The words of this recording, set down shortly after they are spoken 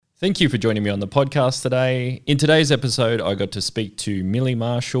Thank you for joining me on the podcast today. In today's episode, I got to speak to Millie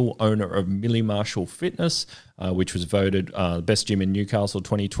Marshall, owner of Millie Marshall Fitness, which was voted best gym in Newcastle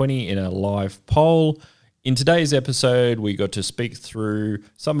 2020 in a live poll. In today's episode, we got to speak through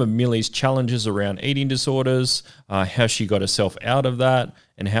some of Millie's challenges around eating disorders, how she got herself out of that,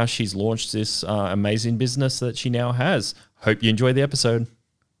 and how she's launched this amazing business that she now has. Hope you enjoy the episode.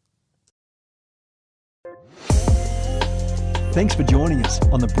 Thanks for joining us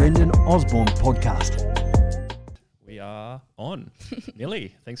on the Brendan Osborne podcast. We are on.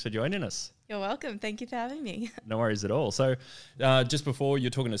 Millie, thanks for joining us. You're welcome. Thank you for having me. No worries at all. So just before,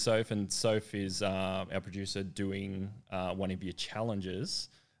 you're talking to Soph, and Soph is our producer doing one of your challenges.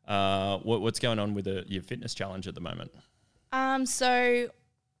 What's going on with your fitness challenge at the moment? So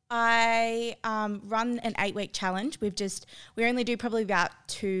I run an 8-week challenge. We only do probably about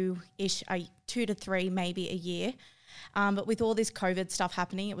two to three maybe a year. But with all this COVID stuff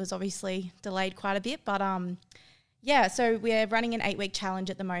happening, it was obviously delayed quite a bit. But so we're running an 8-week challenge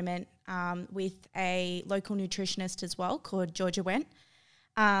at the moment with a local nutritionist as well called Georgia Went,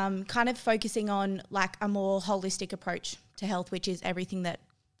 kind of focusing on like a more holistic approach to health, which is everything that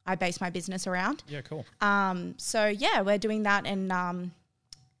I base my business around. Yeah, cool. We're doing that, and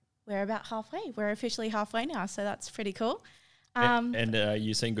we're about halfway. We're officially halfway now, so that's pretty cool. And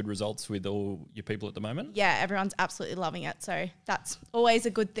you're seeing good results with all your people at the moment? Yeah, everyone's absolutely loving it. So that's always a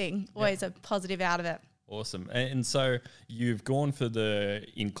good thing, always a positive out of it. Awesome. And so you've gone for the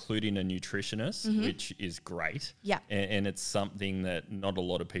including a nutritionist, which is great. Yeah. And it's something that not a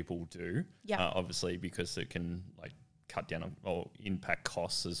lot of people do, obviously, because it can like cut down on, or impact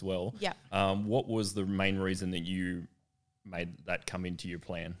costs as well. Yeah. What was the main reason that you made that come into your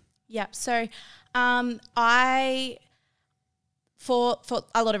plan? Yeah. So For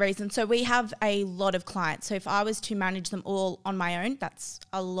a lot of reasons. So we have a lot of clients. So if I was to manage them all on my own, that's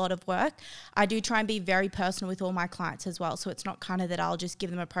a lot of work. I do try and be very personal with all my clients as well. So it's not kind of that I'll just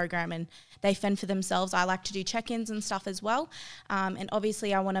give them a program and they fend for themselves. I like to do check-ins and stuff as well. And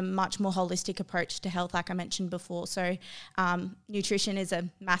obviously I want a much more holistic approach to health, like I mentioned before. So nutrition is a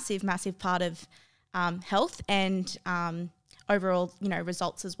massive, massive part of health and overall,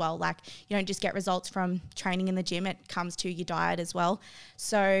 results as well. Like you don't just get results from training in the gym, it comes to your diet as well.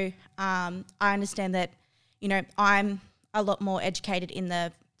 So I understand that, I'm a lot more educated in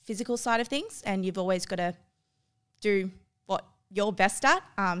the physical side of things, and you've always got to do what you're best at.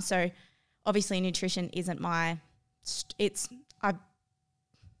 So obviously nutrition isn't it's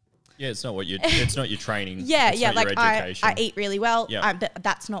not your training. Like your education. I eat really well, but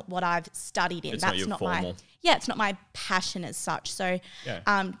that's not what I've studied in. That's not formal. It's not my passion as such. So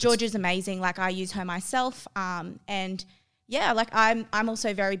Georgia's amazing. Like I use her myself. I'm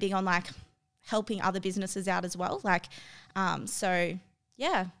also very big on like helping other businesses out as well. Like,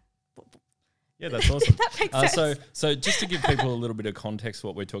 Yeah, that's awesome. That makes sense. So just to give people a little bit of context,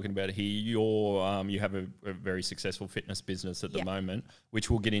 what we're talking about here, you have a very successful fitness business at the moment, which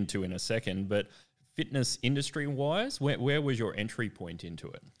we'll get into in a second. But fitness industry wise, where was your entry point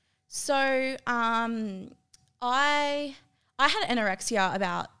into it? So I had anorexia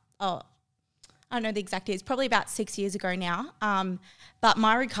about I don't know the exact years, probably about 6 years ago now. But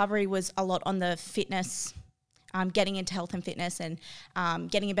my recovery was a lot on the fitness. Getting into health and fitness and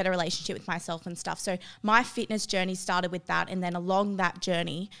getting a better relationship with myself and stuff. So my fitness journey started with that, and then along that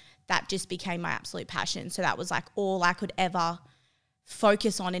journey, that just became my absolute passion. So that was like all I could ever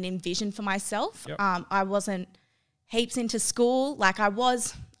focus on and envision for myself. Yep. I wasn't heaps into school like I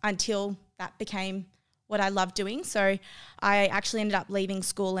was until that became what I loved doing. So I actually ended up leaving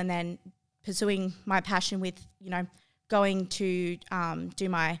school and then pursuing my passion with, going to do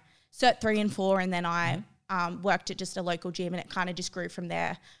my Cert 3 and 4, and then I worked at just a local gym, and it kind of just grew from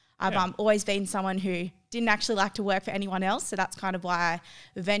there. I've always been someone who didn't actually like to work for anyone else, so that's kind of why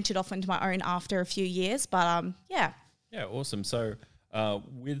I ventured off into my own after a few years. But Yeah, awesome. So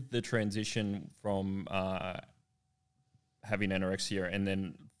with the transition from having anorexia and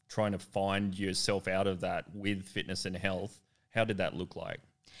then trying to find yourself out of that with fitness and health, how did that look like?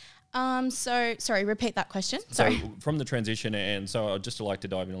 Sorry, repeat that question. So from the transition, and so I'd just like to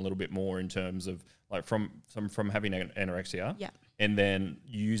dive in a little bit more in terms of like from having anorexia, and then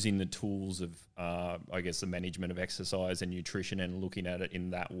using the tools of the management of exercise and nutrition and looking at it in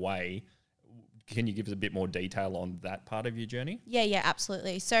that way. Can you give us a bit more detail on that part of your journey? Yeah,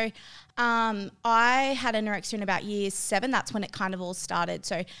 absolutely. So I had anorexia in about year 7. That's when it kind of all started.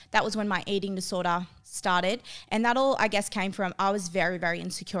 So that was when my eating disorder started. And that all, I guess, came from I was very, very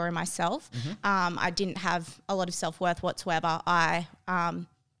insecure in myself. I didn't have a lot of self-worth whatsoever. I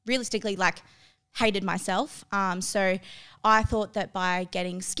realistically, hated myself. So I thought that by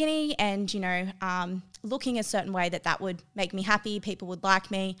getting skinny and, looking a certain way that would make me happy, people would like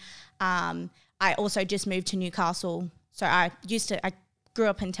me. I also just moved to Newcastle. So I grew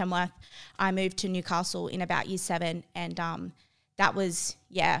up in Tamworth. I moved to Newcastle in about year 7, and that was,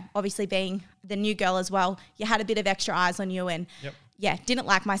 obviously being the new girl as well, you had a bit of extra eyes on you, and didn't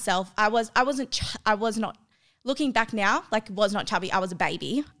like myself. I was not, looking back now, was not chubby. I was a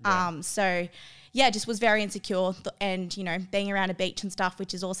baby. Just was very insecure, and, being around a beach and stuff,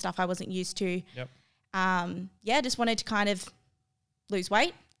 which is all stuff I wasn't used to. Just wanted to kind of lose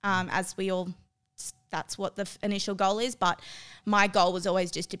weight, as we all, that's what the initial goal is. But my goal was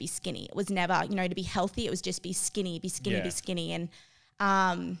always just to be skinny. It was never, to be healthy. It was just be skinny. And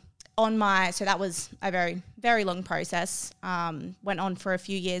so that was a very, very long process. Went on for a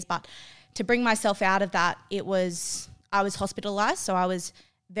few years, but to bring myself out of that, I was hospitalized. So I was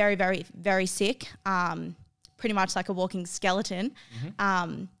very, very, very sick, pretty much like a walking skeleton.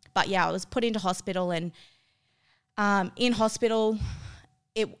 I was put into hospital, and in hospital,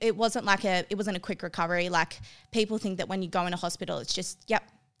 it wasn't a quick recovery. Like, people think that when you go into hospital, it's just,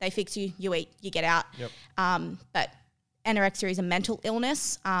 they fix you, you eat, you get out. But anorexia is a mental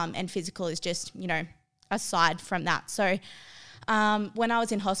illness, and physical is just, aside from that. So when I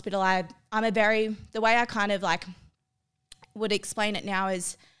was in hospital, the way I kind of would explain it now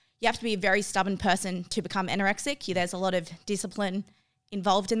is, you have to be a very stubborn person to become anorexic. There's a lot of discipline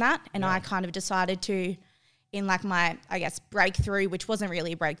involved in that. And I kind of decided to, in my, breakthrough, which wasn't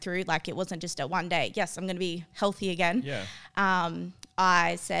really a breakthrough, it wasn't just a one day, yes, I'm going to be healthy again.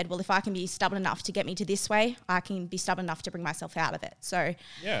 I said, well, if I can be stubborn enough to get me to this way, I can be stubborn enough to bring myself out of it. So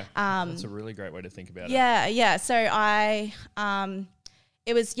that's a really great way to think about it. So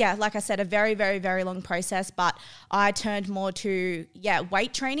it was, like I said, a very, very, very long process, but I turned more to,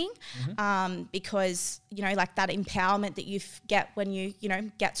 weight training, because, that empowerment that you get when you,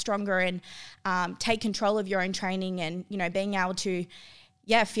 get stronger and take control of your own training, and, being able to,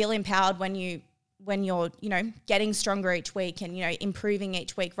 feel empowered when you're, getting stronger each week and, improving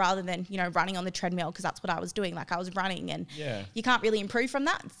each week, rather than, running on the treadmill, because that's what I was doing. I was running, and you can't really improve from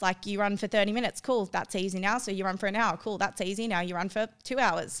that. It's like, you run for 30 minutes, cool, that's easy now. So you run for an hour, cool, that's easy. Now you run for 2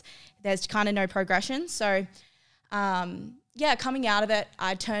 hours. There's kind of no progression. So, coming out of it,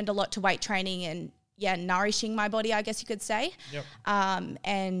 I turned a lot to weight training and, nourishing my body, I guess you could say. That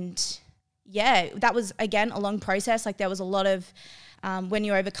was, again, a long process. There was a lot of, when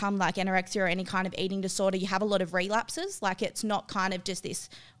you overcome anorexia or any kind of eating disorder, you have a lot of relapses. It's not kind of just this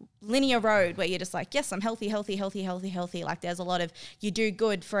linear road where you're just yes, I'm healthy. There's a lot of, you do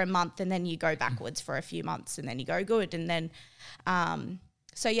good for a month, and then you go backwards for a few months, and then you go good. And then,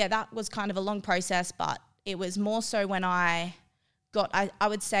 that was kind of a long process, but it was more so when I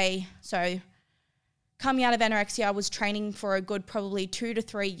would say, so coming out of anorexia, I was training for a good probably 2 to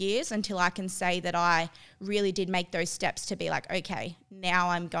 3 years until I can say that I really did make those steps to be okay, now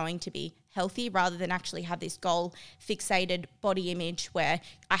I'm going to be healthy, rather than actually have this goal fixated body image where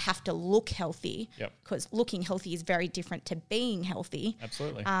I have to look healthy, because looking healthy is very different to being healthy.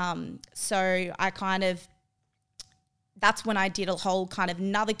 Absolutely. So I kind of, that's when I did a whole kind of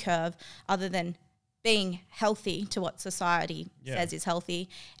another curve, other than being healthy to what society says is healthy,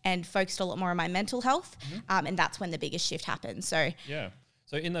 and focused a lot more on my mental health. And that's when the biggest shift happened. So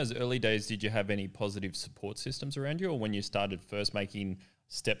in those early days, did you have any positive support systems around you? Or when you started first making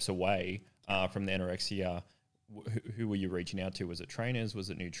steps away from the anorexia, who were you reaching out to? Was it trainers? Was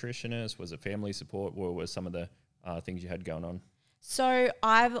it nutritionists? Was it family support? What were some of the things you had going on? So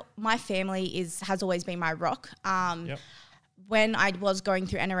my family has always been my rock. When I was going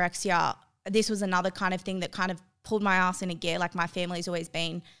through anorexia, this was another kind of thing that kind of pulled my ass in a gear. My family's always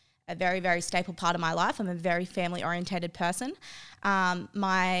been a very, very staple part of my life. I'm a very family-orientated person.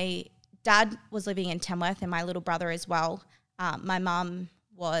 My dad was living in Tamworth, and my little brother as well. My mum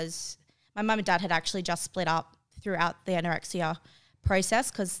and dad had actually just split up throughout the anorexia process,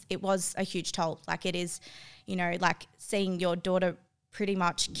 because it was a huge toll. It is, seeing your daughter pretty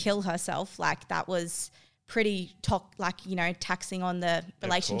much kill herself, that was pretty taxing on the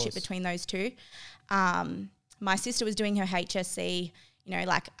relationship between those two. My sister was doing her HSC,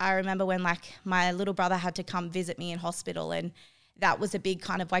 I remember when my little brother had to come visit me in hospital, and that was a big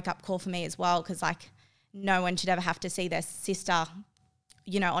kind of wake up call for me as well, because no one should ever have to see their sister,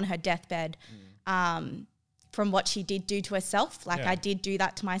 on her deathbed, from what she did do to herself. I did do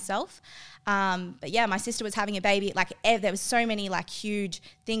that to myself. But my sister was having a baby. There was so many huge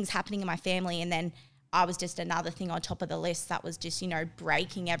things happening in my family, and then I was just another thing on top of the list that was just,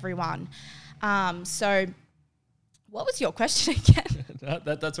 breaking everyone. So what was your question again?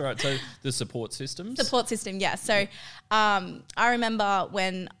 That's all right. So the support systems? Support system, yeah. So I remember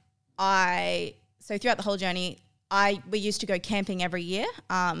so throughout the whole journey, we used to go camping every year.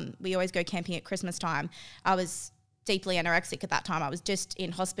 We always go camping at Christmas time. I was deeply anorexic at that time. I was just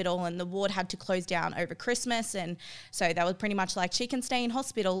in hospital and the ward had to close down over Christmas. And so they were pretty much like, she can stay in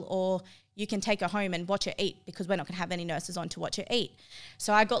hospital or you can take her home and watch her eat because we're not going to have any nurses on to watch her eat.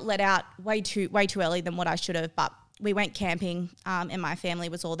 So I got let out way too early than what I should have. But we went camping and my family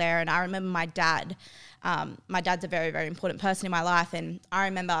was all there. And I remember my dad's a very, very important person in my life. And I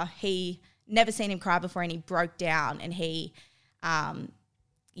remember never seen him cry before and he broke down and he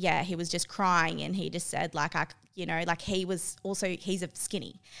was just crying and he just said he's a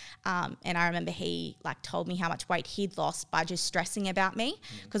skinny. And I remember he told me how much weight he'd lost by just stressing about me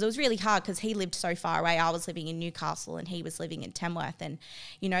because it was really hard because he lived so far away. I was living in Newcastle and he was living in Tamworth. And,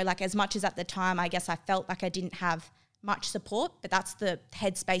 as much as at the time, I guess I felt like I didn't have much support, but that's the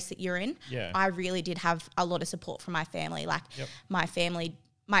headspace that you're in. Yeah. I really did have a lot of support from my family,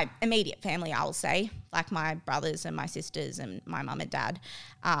 my immediate family, I will say, like my brothers and my sisters and my mum and dad.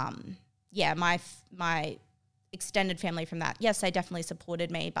 My extended family from that, yes, they definitely supported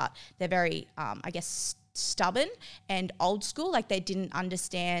me, but they're very, stubborn and old school. Like they didn't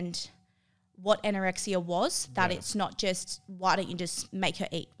understand what anorexia was, that it's not just, why don't you just make her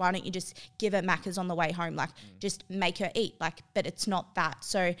eat? Why don't you just give her Maccas on the way home? Just make her eat. But it's not that.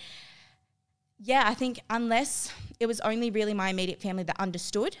 So yeah, I think unless it was only really my immediate family that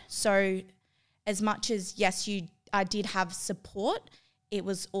understood. So as much as, yes, I did have support, it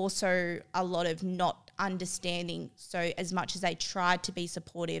was also a lot of not understanding. So as much as they tried to be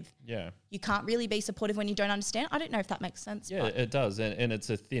supportive, you can't really be supportive when you don't understand. I don't know if that makes sense. Yeah, it does. And it's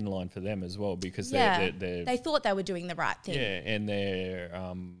a thin line for them as well because they thought they were doing the right thing. Yeah, and they're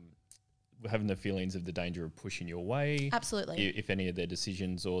having the feelings of the danger of pushing you away. Absolutely. If any of their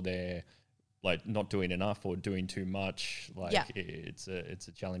decisions or their not doing enough or doing too much, it's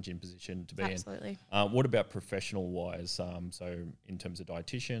a challenging position to be in. Absolutely. What about professional wise? So in terms of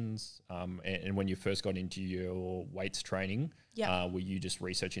dietitians, and when you first got into your weights training, were you just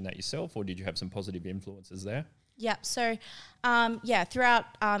researching that yourself, or did you have some positive influences there? Yeah. So, throughout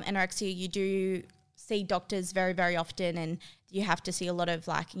anorexia, you do see doctors very, very often, and you have to see a lot of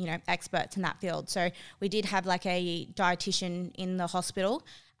experts in that field. So we did have a dietitian in the hospital.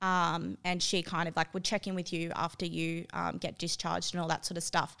 And she kind of would check in with you after you get discharged and all that sort of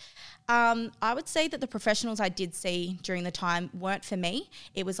stuff. I would say that the professionals I did see during the time weren't for me.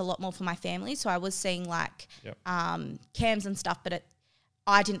 It was a lot more for my family. So I was seeing cams and stuff, but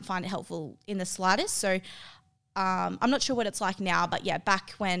I didn't find it helpful in the slightest. So I'm not sure what it's like now, but yeah,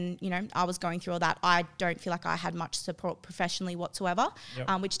 back when, I was going through all that, I don't feel like I had much support professionally whatsoever,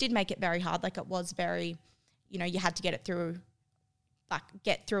 which did make it very hard. It was very, you had to get through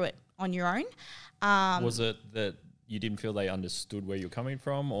it on your own. Was it that you didn't feel they understood where you're coming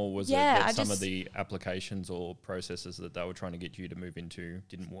from, or was it that some of the applications or processes that they were trying to get you to move into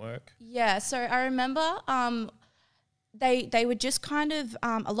didn't work? Yeah, so I remember they were just kind of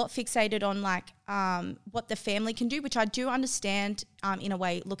a lot fixated on what the family can do, which I do understand in a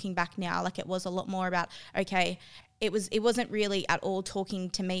way looking back now. It was a lot more about, okay, it wasn't really at all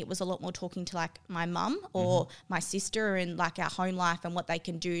talking to me. It was a lot more talking to my mum or my sister and our home life and what they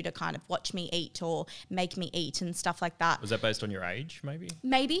can do to kind of watch me eat or make me eat and stuff like that. Was that based on your age maybe?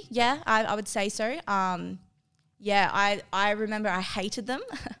 Maybe, yeah, I would say so. I remember I hated them.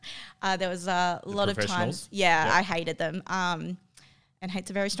 There was a lot of times, I hated them. And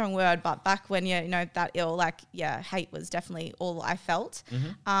hate's a very strong word, but back when you're that ill, hate was definitely all I felt.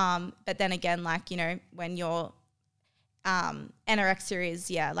 But then again, when you're anorexia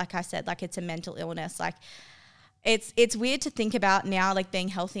is, like I said, it's a mental illness. It's weird to think about now, being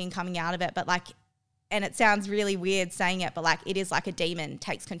healthy and coming out of it, but and it sounds really weird saying it, but it is like a demon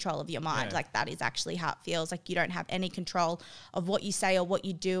takes control of your mind. That is actually how it feels. You don't have any control of what you say or what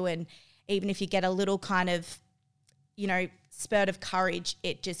you do. And even if you get a little kind of, spurt of courage,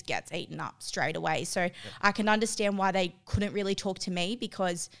 it just gets eaten up straight away. So I can understand why they couldn't really talk to me,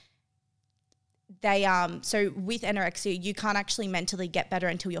 because they so with anorexia you can't actually mentally get better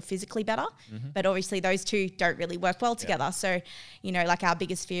until you're physically better, but obviously those two don't really work well together. So our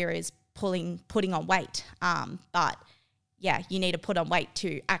biggest fear is putting on weight, but you need to put on weight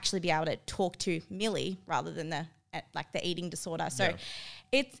to actually be able to talk to Millie rather than the eating disorder. So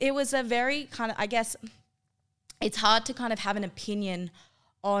it was a very kind of, I guess it's hard to kind of have an opinion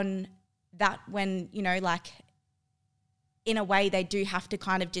on that when in a way they do have to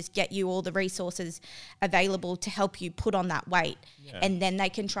kind of just get you all the resources available to help you put on that weight, and then they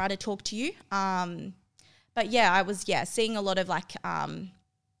can try to talk to you. But yeah, I was seeing a lot of like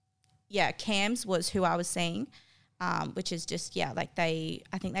CAMS was who I was seeing, which is just like I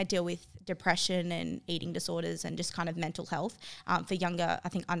think they deal with depression and eating disorders and just kind of mental health for younger, I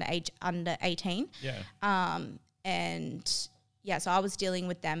think under 18. And so I was dealing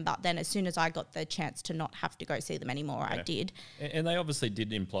with them, but then as soon as I got the chance to not have to go see them anymore, I did. And they obviously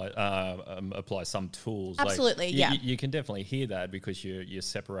did apply some tools. Absolutely, like, you can definitely hear that because you're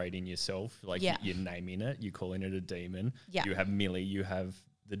separating yourself, like you're naming it, you're calling it a demon. Yeah. You have Millie, you have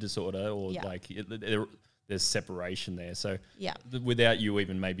the disorder, or like there's separation there. So without you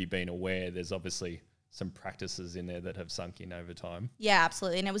even maybe being aware, there's obviously some practices in there that have sunk in over time. Yeah,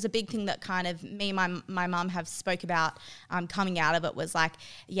 absolutely. And it was a big thing that kind of me and my mum have spoke about coming out of it was like,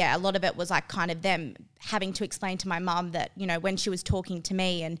 a lot of it was like kind of them having to explain to my mum that, you know, when she was talking to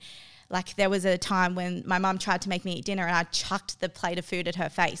me, and like there was a time when my mum tried to make me eat dinner and I chucked the plate of food at her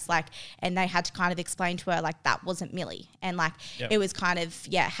face, like, and they had to kind of explain to her like that wasn't Millie. And like it was kind of,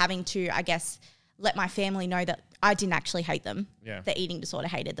 having to, I guess, let my family know that I didn't actually hate them. Yeah. The eating disorder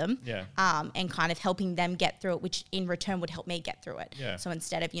hated them. Yeah. And kind of helping them get through it, which in return would help me get through it. Yeah. So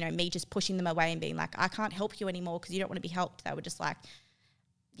instead of, you know, me just pushing them away and being like, I can't help you anymore because you don't want to be helped, they were just like,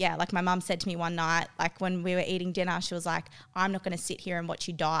 like my mum said to me one night, like when we were eating dinner, she was like, I'm not going to sit here and watch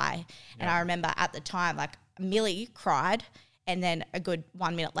you die. Yeah. And I remember at the time, like Millie cried, and then a good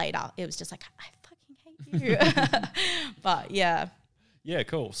 1 minute later, it was just like, I fucking hate you. But yeah. Yeah,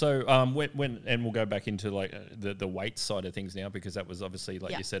 cool. So when and we'll go back into like the weight side of things now, because that was obviously,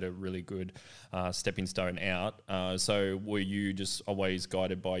 like you said, a really good stepping stone out. So were you just always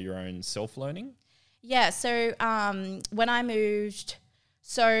guided by your own self-learning? Yeah. So when I moved,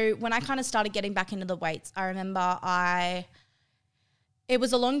 when I kind of started getting back into the weights, I remember it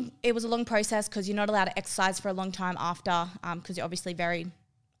was a long process because you're not allowed to exercise for a long time after because you're obviously very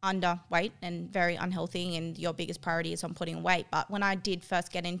underweight and very unhealthy, and your biggest priority is on putting weight. But when I did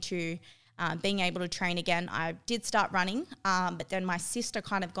first get into being able to train again, I did start running, but then my sister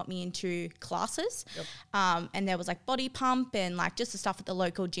kind of got me into classes. Yep. And there was like body pump and like just the stuff at the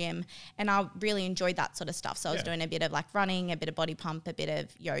local gym, and I really enjoyed that sort of stuff. So I was doing a bit of like running, a bit of body pump, a bit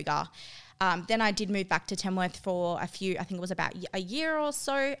of yoga. Then I did move back to Tamworth for I think it was about a year or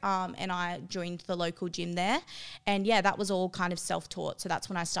so, and I joined the local gym there. And that was all kind of self-taught. So that's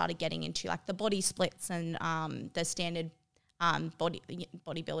when I started getting into like the body splits and the standard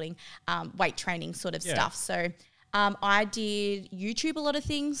bodybuilding, weight training sort of stuff. So I did YouTube a lot of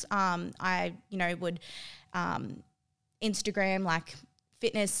things. I would Instagram like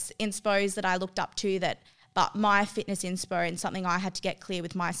fitness inspos that I looked up to but my fitness inspo and something I had to get clear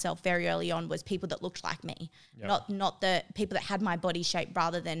with myself very early on was people that looked like me, not the people that had my body shape,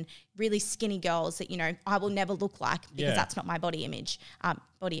 rather than really skinny girls that, I will never look like because that's not my body image, my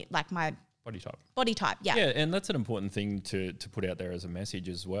body type. Yeah. Yeah. And that's an important thing to put out there as a message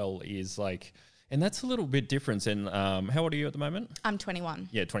as well, is like, and that's a little bit different. And how old are you at the moment? I'm 21.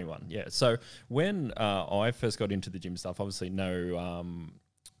 Yeah, 21. Yeah. So when I first got into the gym stuff, obviously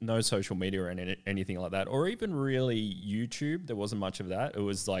no social media or anything like that, or even really YouTube. There wasn't much of that. It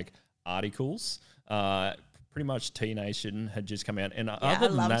was like articles. Pretty much T-Nation had just come out. And other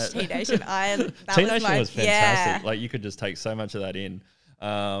than that, T-Nation. T-Nation was fantastic. Like you could just take so much of that in.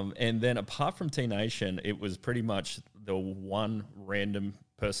 And then apart from T-Nation, it was pretty much the one random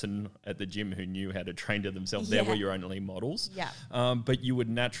person at the gym who knew how to train to themselves. They were your only models. Yeah. But you would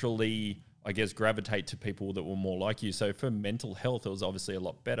naturally, I guess, gravitate to people that were more like you. So for mental health, it was obviously a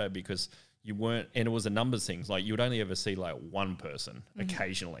lot better because you weren't, and it was a numbers things. Like you would only ever see like one person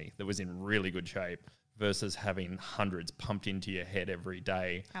occasionally that was in really good shape versus having hundreds pumped into your head every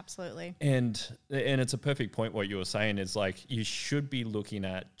day. Absolutely. And it's a perfect point what you were saying is like you should be looking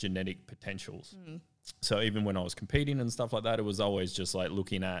at genetic potentials. So even when I was competing and stuff like that, it was always just like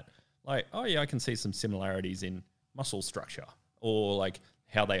looking at like, oh yeah, I can see some similarities in muscle structure or like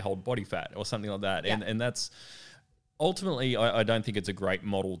how they hold body fat or something like that. Yeah. And that's ultimately, I don't think it's a great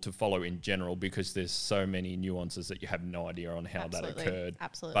model to follow in general because there's so many nuances that you have no idea on how that occurred.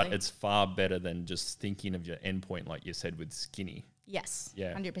 Absolutely. But it's far better than just thinking of your endpoint, like you said, with skinny. Yes,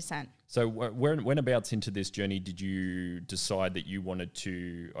 yeah. 100%. So whenabouts into this journey did you decide that you wanted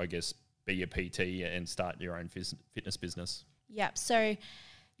to, I guess, be a PT and start your own fitness business? Yeah, so...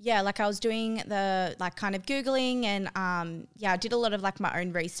 yeah, like I was doing the like kind of Googling and I did a lot of like my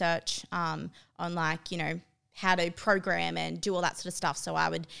own research on like, how to program and do all that sort of stuff. So I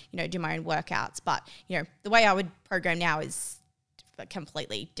would, do my own workouts. But, the way I would program now is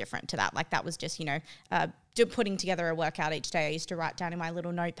completely different to that. Like that was just, putting together a workout each day. I used to write down in my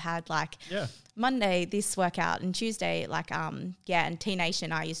little notepad, like Monday, this workout, and Tuesday, and T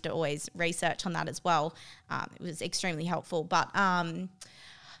Nation, I used to always research on that as well. It was extremely helpful. But so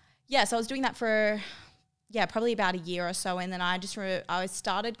I was doing that for, probably about a year or so. And then I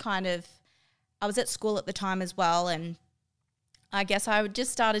started I was at school at the time as well. And I guess I would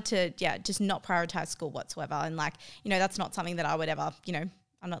just started to, just not prioritize school whatsoever. And that's not something that I would ever,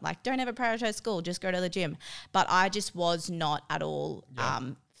 I'm not like, don't ever prioritize school, just go to the gym. But I just was not at all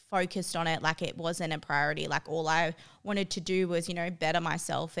focused on it. Like it wasn't a priority. Like all I wanted to do was, better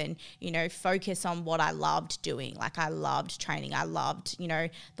myself and, focus on what I loved doing. Like I loved training. I loved, the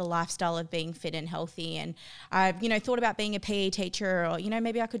lifestyle of being fit and healthy. And I, thought about being a PE teacher or,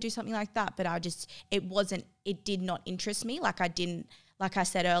 maybe I could do something like that. But it did not interest me. Like I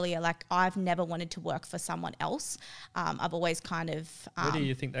said earlier, like I've never wanted to work for someone else. I've always kind of. Where do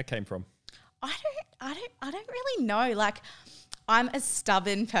you think that came from? I don't really know. Like I'm a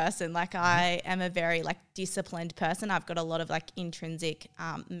stubborn person. Like I am a very disciplined person. I've got a lot of intrinsic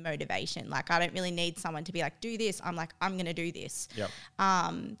motivation. Like I don't really need someone to be like, do this. I'm like, I'm going to do this. Yep.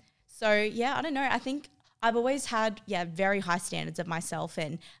 So yeah, I don't know. I think I've always had, very high standards of myself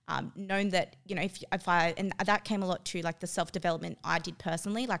and known that, and that came a lot to the self-development I did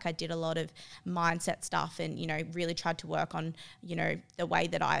personally. Like I did a lot of mindset stuff and, really tried to work on, the way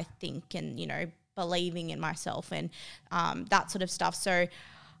that I think and, believing in myself and that sort of stuff. So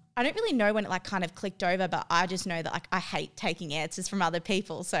I don't really know when it kind of clicked over, but I just know that I hate taking answers from other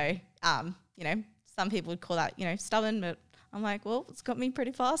people. So, some people would call that, stubborn, but I'm like, well, it's got me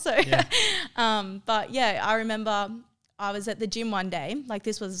pretty far. So, but I remember I was at the gym one day,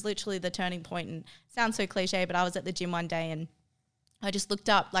 this was literally the turning point and sounds so cliche, but I was at the gym one day and I just looked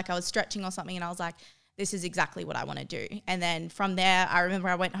up, I was stretching or something and I was like, this is exactly what I want to do. And then from there, I remember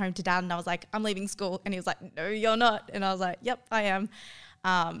I went home to Dad and I was like, I'm leaving school. And he was like, no, you're not. And I was like, yep, I am.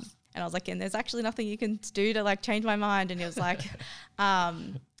 And I was like, and there's actually nothing you can do to change my mind. And he was like, I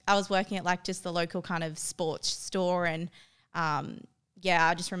was working at just the local kind of sports store and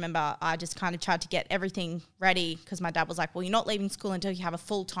I just remember I just kind of tried to get everything ready because my dad was like, well, you're not leaving school until you have a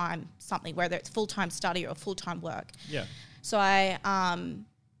full-time something, whether it's full-time study or full-time work. Yeah. So I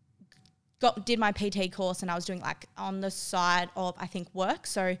did my PT course and I was doing on the side of, I think, work.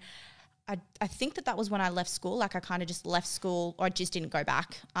 So I think that was when I left school. I kind of just left school or just didn't go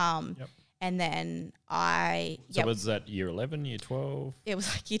back. And then So was that year 11, year 12? It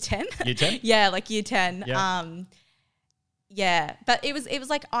was year 10. Year 10? Yeah, year 10. Yeah. But it was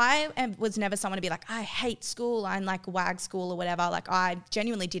was never someone to be like, I hate school, I'm wag school or whatever. I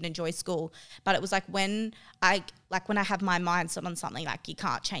genuinely did enjoy school, but it was when I have my mind set on something, you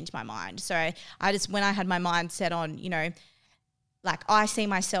can't change my mind. So when I had my mind set on, I see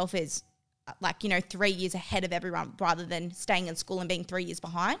myself as 3 years ahead of everyone rather than staying in school and being 3 years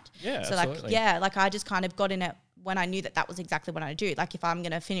behind. Yeah, so absolutely. I just kind of got in it when I knew that was exactly what I do. If I'm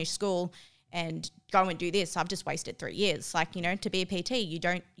going to finish school and go and do this, I've just wasted 3 years. To be a PT,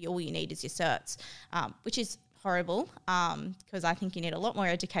 all you need is your certs, which is horrible because I think you need a lot more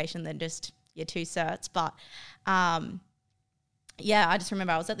education than just your 2 certs. But I just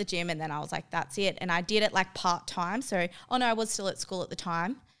remember I was at the gym and then I was like, that's it. And I did it part-time. So, I was still at school at the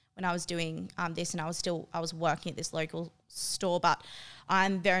time when I was doing this and I was working at this local store, but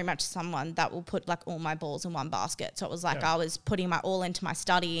I'm very much someone that will put all my balls in one basket. So it was I was putting my all into my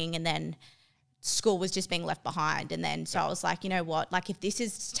studying and then school was just being left behind. And then, so I was like, you know what, if this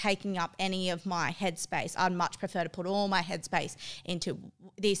is taking up any of my headspace, I'd much prefer to put all my headspace into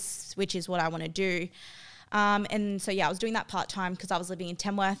this, which is what I want to do. And so, I was doing that part-time because I was living in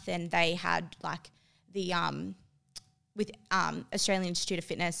Tamworth and they had with Australian Institute of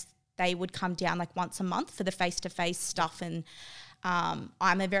Fitness, they would come down once a month for the face-to-face stuff. And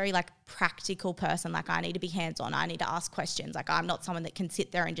I'm a very practical person. I need to be hands-on. I need to ask questions. I'm not someone that can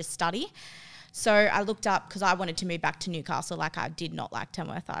sit there and just study. So I looked up because I wanted to move back to Newcastle. I did not like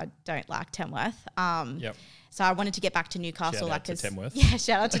Tamworth. I don't like Tamworth. So I wanted to get back to Newcastle. Shout out to Tamworth. Yeah,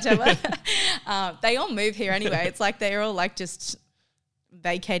 shout out to Tamworth. They all move here anyway. It's they're all just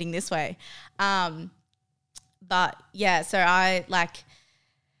vacating this way. But so I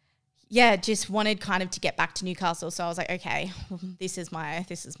just wanted kind of to get back to Newcastle. So I was like, okay, this is my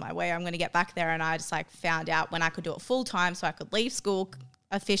way. I'm going to get back there. And I just found out when I could do it full time so I could leave school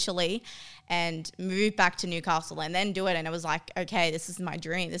officially and move back to Newcastle and then do it. And it was okay, this is my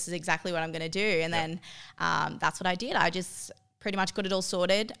dream. This is exactly what I'm going to do. And then that's what I did. I just pretty much got it all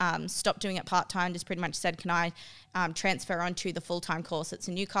sorted, stopped doing it part-time, just pretty much said, can I transfer onto the full-time course that's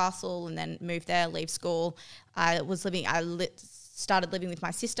in Newcastle and then move there, leave school. started living with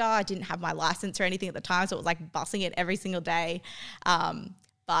my sister. I didn't have my license or anything at the time, so it was like bussing it every single day.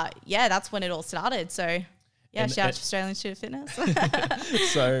 But yeah, that's when it all started. So yeah, shout out to Australian Institute of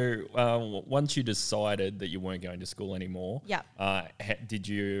Fitness. So once you decided that you weren't going to school anymore, did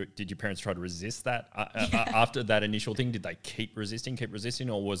your parents try to resist that after that initial thing? Did they keep resisting,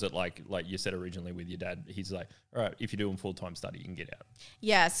 or was it like you said originally with your dad? He's like, all right, if you're doing full-time study, you can get out.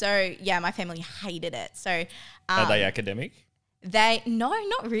 Yeah. So yeah, my family hated it. So are they academic? No,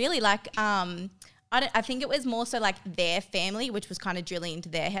 not really. Like I think it was more so like their family, which was kind of drilling into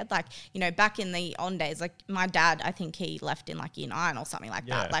their head. Like, you know, back in the on days, like my dad, I think he left in like year 9 or something like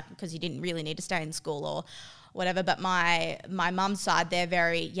that, like because he didn't really need to stay in school or whatever. But my mum's side, they're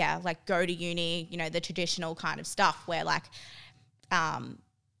very, like go to uni, you know, the traditional kind of stuff where like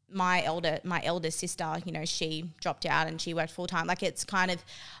my elder sister, you know, she dropped out and she worked full time. Like it's kind of,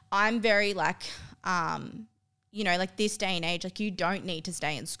 I'm very like, you know, like this day and age, like you don't need to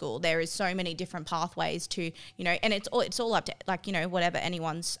stay in school. There is so many different pathways to, you know, and it's all up to like, you know, whatever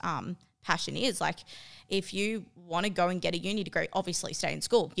anyone's passion is. Like if you want to go and get a uni degree, obviously stay in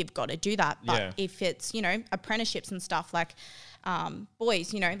school. You've got to do that. But if it's, you know, apprenticeships and stuff like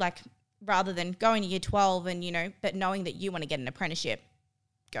boys, you know, like rather than going to year 12 and, you know, but knowing that you want to get an apprenticeship,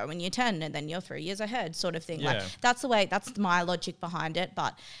 go in year 10 and then you're 3 years ahead sort of thing. Like that's my logic behind it,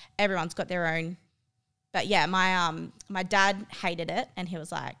 but everyone's got their own. But yeah, my dad hated it and he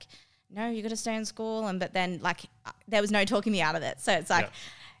was like, no, you got to stay in school. But then like there was no talking me out of it. So it's like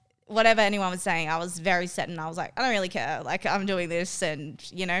whatever anyone was saying, I was very set and I was like, I don't really care. Like I'm doing this and,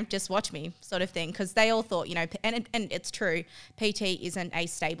 you know, just watch me sort of thing. Because they all thought, you know, and it's true, PT isn't a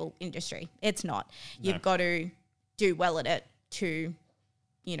stable industry. It's not. You've got to do well at it to,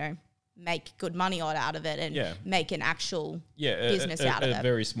 you know, make good money out of it and make an actual business out of it. A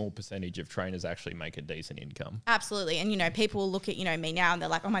very small percentage of trainers actually make a decent income. Absolutely. And, you know, people look at, you know, me now and they're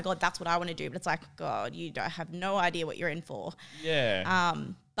like, oh my God, that's what I want to do. But it's like, God, you don't have no idea what you're in for. Yeah.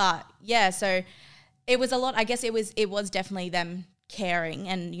 But yeah, so it was a lot. I guess it was definitely them caring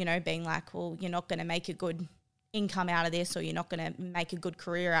and, you know, being like, well, you're not going to make a good income out of this or you're not going to make a good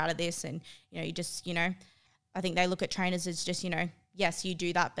career out of this. And, you know, you just, you know, I think they look at trainers as just, you know, yes, you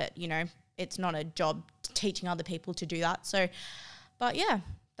do that, but, you know, it's not a job teaching other people to do that. So, but yeah,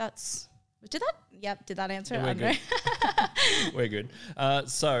 did that answer it? We're good. We're good.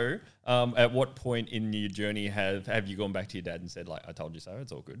 So at what point in your journey have you gone back to your dad and said like, I told you so,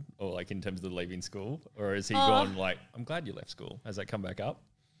 it's all good? Or like in terms of leaving school? Or has he gone like, I'm glad you left school? Has that come back up?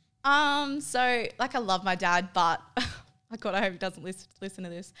 So like I love my dad, but oh God, I hope he doesn't listen to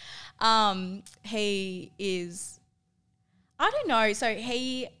this. He is, I don't know. So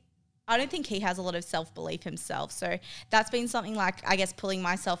I don't think he has a lot of self-belief himself. So that's been something like, I guess, pulling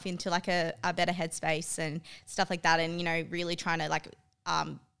myself into like a better headspace and stuff like that. And, you know, really trying to like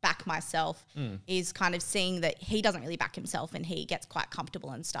back myself is kind of seeing that he doesn't really back himself and he gets quite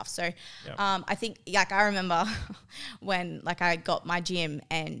comfortable and stuff. So I think like I remember when like I got my gym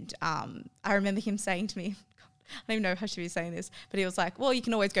and I remember him saying to me, I don't even know if I should be saying this, but he was like, well, you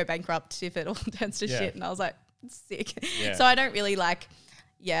can always go bankrupt if it all turns to shit. And I was like, sick. Yeah. So I don't really like,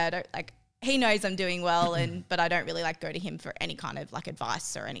 I don't like, he knows I'm doing well but I don't really like go to him for any kind of like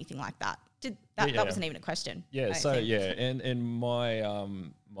advice or anything like that. That wasn't even a question. Yeah. So and my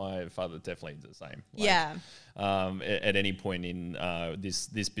father definitely did the same. Like, at any point in this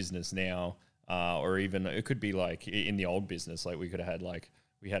business now, or even it could be like in the old business, like we could have had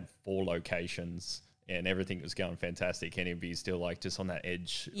we had 4 locations and everything was going fantastic, and he'd be still like just on that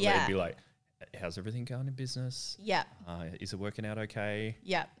edge. He'd be like, how's everything going in business? Yeah. Is it working out okay?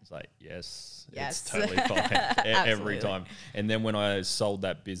 Yeah. It's like, yes. It's totally fine every time. And then when I sold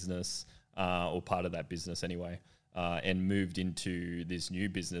that business, or part of that business anyway, and moved into this new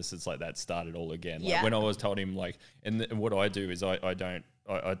business, it's like that started all again. Like when I was told him like, and what I do is I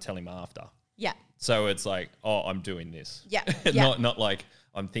tell him after. Yeah. So it's like, oh, I'm doing this. Yeah. Not like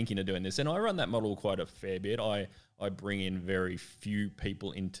I'm thinking of doing this. And I run that model quite a fair bit. I bring in very few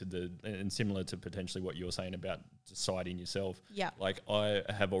people into and similar to potentially what you're saying about deciding yourself. Yeah. Like I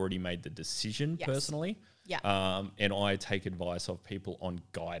have already made the decision personally. Yeah. And I take advice of people on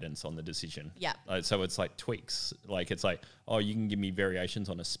guidance on the decision. Yeah. So it's like tweaks. Like it's like, oh, you can give me variations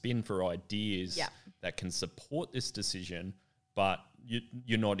on a spin for ideas that can support this decision, but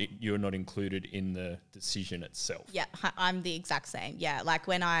you're not included in the decision itself. Yeah, I'm the exact same. Yeah, like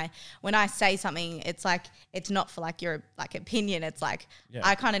when I say something, it's like it's not for like your like opinion. It's like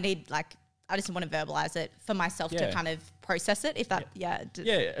I kind of need like I just want to verbalize it for myself to kind of process it. If that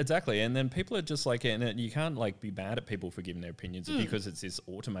exactly. And then people are just like, and you can't like be mad at people for giving their opinions because it's this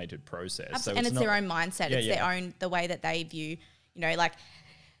automated process. So and it's their own mindset. It's their own the way that they view you know, like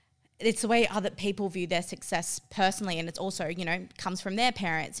it's the way other people view their success personally, and it's also, you know, comes from their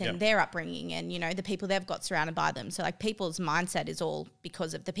parents and their upbringing and, you know, the people they've got surrounded by them. So like people's mindset is all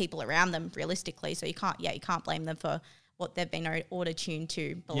because of the people around them realistically. So you can't blame them for what they've been auto-tuned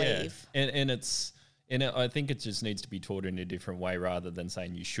to believe. Yeah. And I think it just needs to be taught in a different way rather than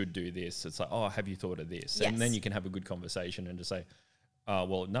saying you should do this. It's like, oh, have you thought of this? Yes. And then you can have a good conversation and just say,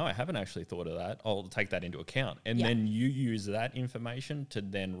 well, no, I haven't actually thought of that. I'll take that into account. And then you use that information to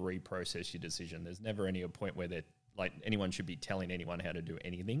then reprocess your decision. There's never any point where they're like anyone should be telling anyone how to do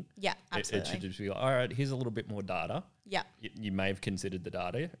anything. Yeah, absolutely. It should just be like, all right, here's a little bit more data. Yeah. You may have considered the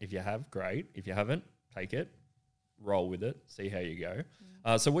data. If you have, great. If you haven't, take it, roll with it, see how you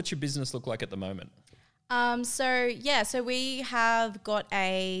go. So what's your business look like at the moment? So we have got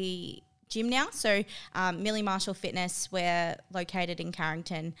a gym now. So Millie Marshall Fitness, we're located in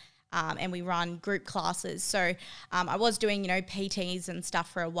Carrington, and we run group classes. So I was doing, you know, PTs and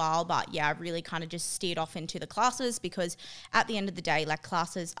stuff for a while, but yeah, I really kind of just steered off into the classes because at the end of the day, like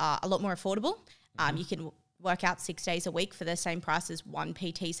classes are a lot more affordable. You can work out 6 days a week for the same price as one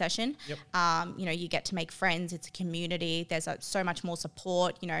PT session. Yep. You know, you get to make friends. It's a community. There's so much more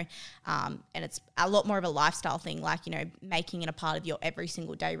support, you know, and it's a lot more of a lifestyle thing, like, you know, making it a part of your every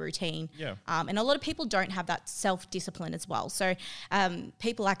single day routine. Yeah. And a lot of people don't have that self-discipline as well. So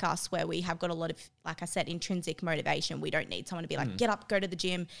people like us where we have got a lot of, like I said, intrinsic motivation. We don't need someone to be like, get up, go to the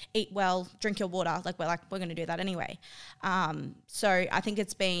gym, eat well, drink your water. We're going to do that anyway. So I think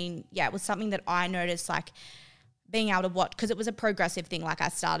it's been, it was something that I noticed, like, being able to watch, because it was a progressive thing. Like I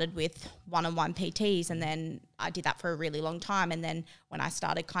started with one-on-one PTs and then I did that for a really long time. And then when I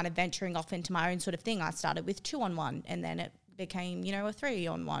started kind of venturing off into my own sort of thing, I started with 2-on-1 and then it became, you know, a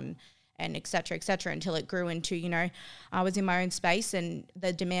 3-on-1 and et cetera, until it grew into, you know, I was in my own space and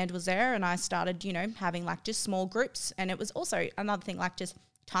the demand was there and I started, you know, having like just small groups. And it was also another thing, like just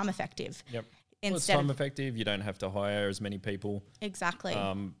time effective. Yep. Well, it's time effective. You don't have to hire as many people. Exactly.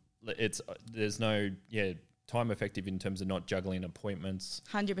 There's no, time effective in terms of not juggling appointments.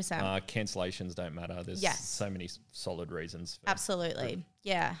 100%. Cancellations don't matter. There's so many solid reasons. Absolutely.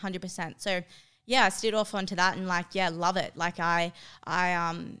 Yeah, 100%. So I steered off onto that and love it. Like I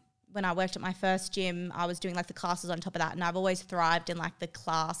when I worked at my first gym, I was doing like the classes on top of that, and I've always thrived in like the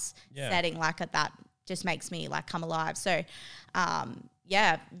class setting. Like that just makes me like come alive. So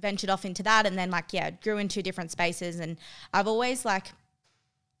ventured off into that, and then grew into different spaces. And I've always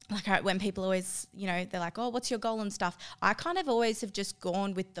when people always, you know, they're like, oh, what's your goal and stuff? I kind of always have just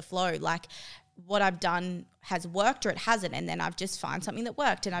gone with the flow. Like what I've done has worked or it hasn't. And then I've just found something that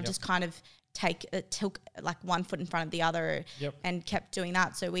worked, and I've just kind of took like one foot in front of the other and kept doing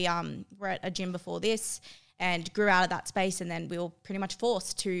that. So we were at a gym before this and grew out of that space, and then we were pretty much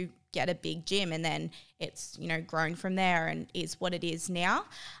forced to get a big gym, and then it's, you know, grown from there and is what it is now.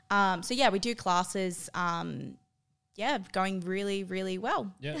 We do classes, going really, really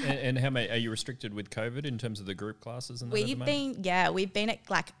well. Yeah, and how many are you restricted with COVID in terms of the group classes? And we've been at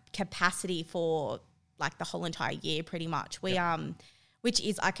like capacity for like the whole entire year, pretty much. We which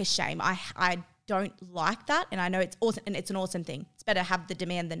is like a shame. I don't like that, and I know it's awesome, and it's an awesome thing. It's better to have the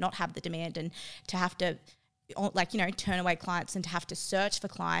demand than not have the demand, and to have to turn away clients and to have to search for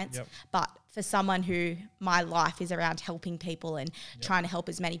clients. But for someone who my life is around helping people and trying to help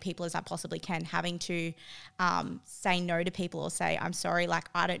as many people as I possibly can, having to say no to people or say, I'm sorry, like,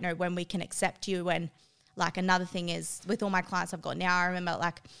 I don't know when we can accept you. And like another thing is with all my clients I've got now, I remember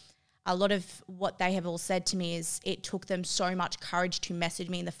like a lot of what they have all said to me is it took them so much courage to message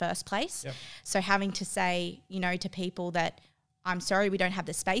me in the first place. So having to say, you know, to people that I'm sorry, we don't have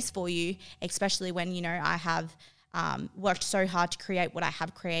the space for you, especially when, you know, I have worked so hard to create what I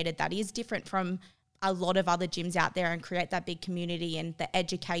have created that is different from a lot of other gyms out there, and create that big community and the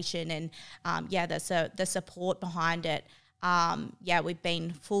education and, the support behind it. We've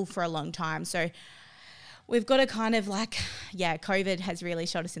been full for a long time. So we've got to kind of COVID has really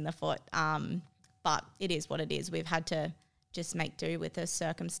shot us in the foot. But it is what it is. We've had to just make do with the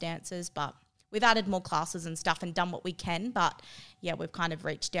circumstances, but we've added more classes and stuff and done what we can, but we've kind of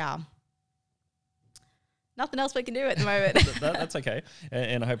reached our nothing else we can do at the moment. That's okay.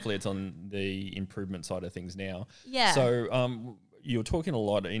 And hopefully it's on the improvement side of things now. Yeah. So you're talking a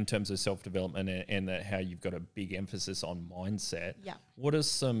lot in terms of self-development and that how you've got a big emphasis on mindset. Yeah. What are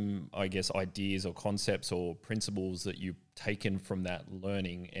some, I guess, ideas or concepts or principles that you've taken from that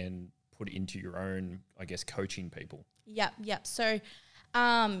learning and put into your own, I guess, coaching people? Yep. So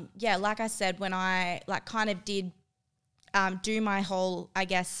like I said, when I kind of did do my whole, I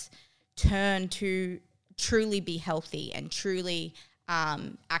guess, turn to truly be healthy and truly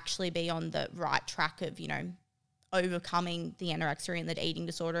actually be on the right track of, you know, overcoming the anorexia and the eating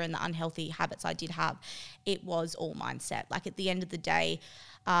disorder and the unhealthy habits I did have, it was all mindset. Like at the end of the day,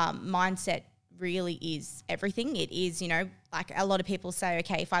 mindset really is everything. It is, you know, like a lot of people say,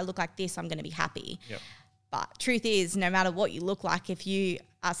 okay, if I look like this, I'm going to be happy. Yep. But truth is, no matter what you look like, if you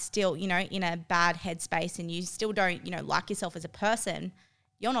are still, you know, in a bad headspace and you still don't, you know, like yourself as a person,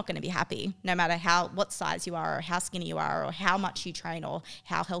 you're not going to be happy, no matter what size you are or how skinny you are or how much you train or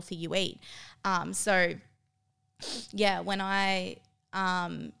how healthy you eat. So yeah, when I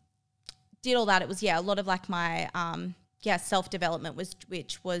did all that, it was, a lot of like my, self-development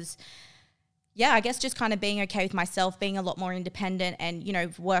which was, I guess just kind of being okay with myself, being a lot more independent and, you know,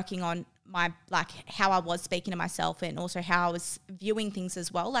 working on my, like how I was speaking to myself and also how I was viewing things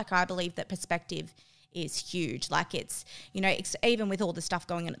as well. Like I believe that perspective is huge. Like it's, you know, it's even with all the stuff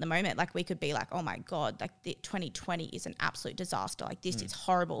going on at the moment, like we could be like, oh my God, like 2020 is an absolute disaster. Like this is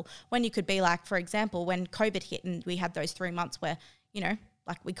horrible. When you could be like, for example, when COVID hit and we had those 3 months where, you know,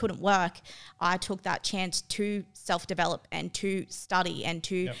 like we couldn't work, I took that chance to self-develop and to study and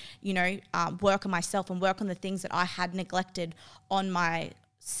to, you know, work on myself and work on the things that I had neglected on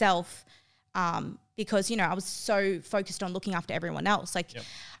myself because, you know, I was so focused on looking after everyone else. Like,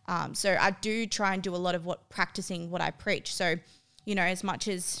 so I do try and do a lot of practicing what I preach. So, you know, as much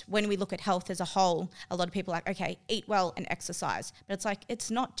as when we look at health as a whole, a lot of people are like, okay, eat well and exercise. But it's like,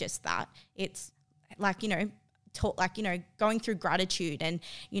 it's not just that. It's like, you know, going through gratitude and,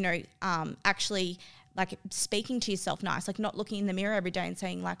 you know, actually like speaking to yourself nice, like not looking in the mirror every day and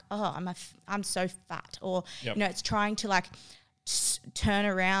saying like, oh, I'm so fat, or, you know, it's trying to like turn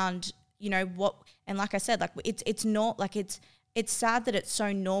around, you know, and like I said, like it's not like it's sad that it's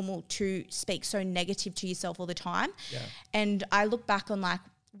so normal to speak so negative to yourself all the time. Yeah. And I look back on like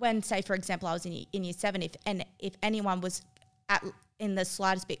when, say, for example, I was in year 7, if anyone was in the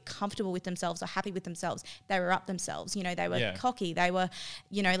slightest bit comfortable with themselves or happy with themselves, they were up themselves. You know, they were cocky. They were,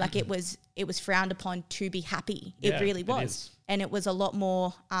 you know, like it was frowned upon to be happy. It really was. And it was a lot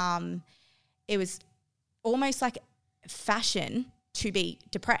more, it was almost like fashion to be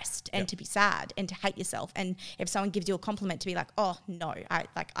depressed and to be sad and to hate yourself. And if someone gives you a compliment, to be like, oh no,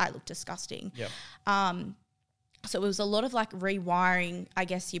 I look disgusting. So it was a lot of like rewiring, I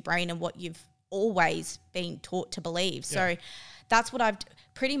guess, your brain and what you've always been taught to believe. So that's what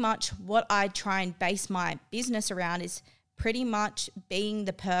pretty much what I try and base my business around is pretty much being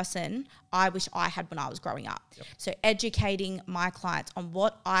the person I wish I had when I was growing up. So educating my clients on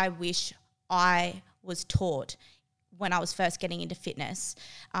what I wish I was taught when I was first getting into fitness,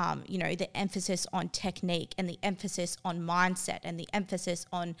 you know, the emphasis on technique and the emphasis on mindset and the emphasis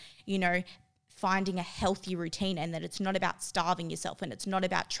on, you know, finding a healthy routine, and that it's not about starving yourself and it's not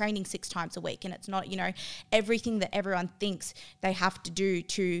about training 6 times a week and it's not, you know, everything that everyone thinks they have to do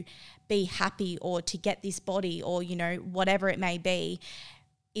to be happy or to get this body or, you know, whatever it may be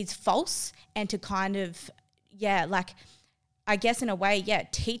is false. And to kind of, like, I guess in a way,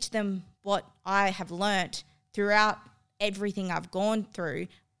 teach them what I have learnt throughout everything I've gone through,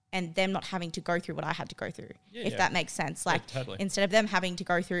 and them not having to go through what I had to go through, if that makes sense. Like instead of them having to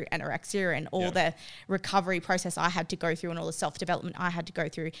go through anorexia and all the recovery process I had to go through and all the self-development I had to go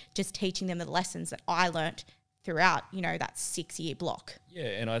through, just teaching them the lessons that I learnt throughout, you know, that 6-year block. Yeah,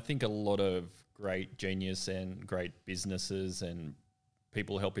 and I think a lot of great genius and great businesses and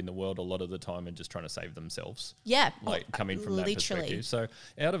people helping the world a lot of the time are just trying to save themselves. Yeah. Like coming from that perspective. So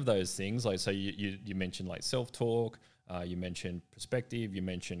out of those things, like, so you mentioned like self-talk, you mentioned perspective, you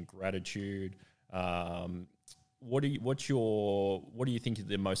mentioned gratitude. What do you think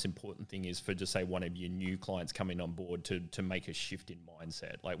the most important thing is for, just say, one of your new clients coming on board to make a shift in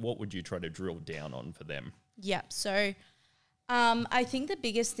mindset? Like, what would you try to drill down on for them? Yeah. So I think the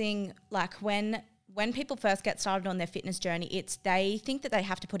biggest thing, like when people first get started on their fitness journey, they think that they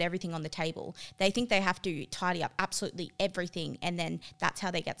have to put everything on the table. They think they have to tidy up absolutely everything, and then that's how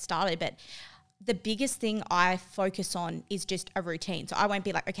they get started. But the biggest thing I focus on is just a routine. So I won't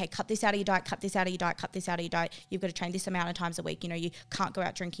be like, okay, cut this out of your diet, cut this out of your diet, cut this out of your diet. You've got to train this amount of times a week. You know, you can't go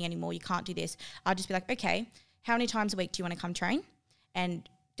out drinking anymore. You can't do this. I'll just be like, okay, how many times a week do you want to come train? And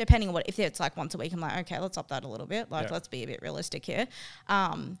depending on if it's like once a week, I'm like, okay, let's up that a little bit. Like, let's be a bit realistic here.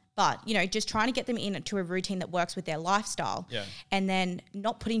 But, you know, just trying to get them into a routine that works with their lifestyle, and then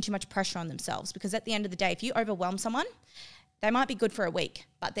not putting too much pressure on themselves, because at the end of the day, if you overwhelm someone, they might be good for a week,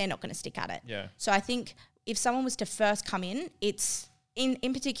 but they're not going to stick at it. Yeah. So I think if someone was to first come in, it's in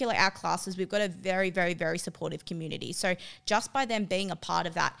particular our classes, we've got a very, very, very supportive community. So just by them being a part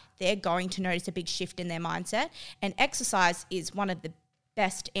of that, they're going to notice a big shift in their mindset. And exercise is one of the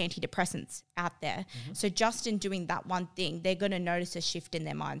best antidepressants out there. So just in doing that one thing, they're going to notice a shift in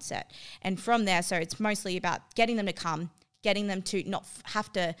their mindset. And from there, so it's mostly about getting them to come, getting them to not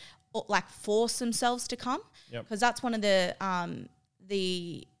have to like force themselves to come. Because that's one of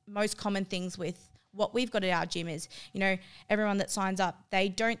the most common things with what we've got at our gym is, you know, everyone that signs up, they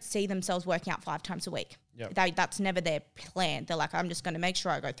don't see themselves working out 5 times a week. That's never their plan. They're like, I'm just going to make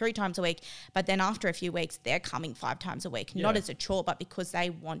sure I go 3 times a week. But then after a few weeks, they're coming 5 times a week, not as a chore, but because they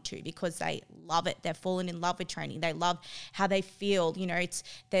want to, because they love it. They're fallen in love with training. They love how they feel. You know,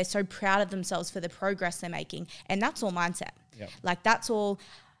 they're so proud of themselves for the progress they're making. And that's all mindset. Like that's what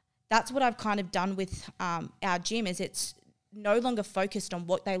I've kind of done with our gym is it's no longer focused on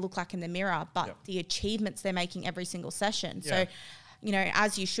what they look like in the mirror, but the achievements they're making every single session. So, you know,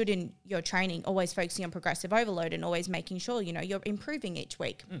 as you should in your training, always focusing on progressive overload and always making sure, you know, you're improving each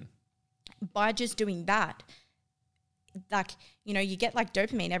week. By just doing that, like, you know, you get like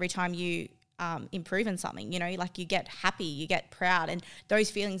dopamine every time you improve in something, you know, like you get happy, you get proud, and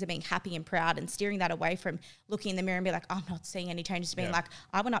those feelings of being happy and proud and steering that away from looking in the mirror and be like, I'm not seeing any changes, to being like,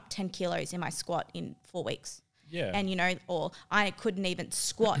 I went up 10 kilos in my squat in 4 weeks. And, you know, or I couldn't even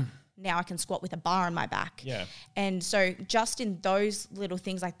squat. Now I can squat with a bar on my back. And so just in those little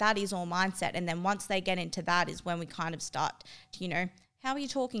things like that is all mindset. And then once they get into that is when we kind of start to, you know, how are you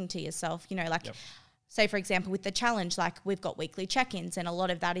talking to yourself? You know, like say, for example, with the challenge, like we've got weekly check-ins, and a lot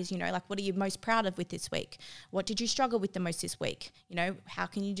of that is, you know, like what are you most proud of with this week? What did you struggle with the most this week? You know, how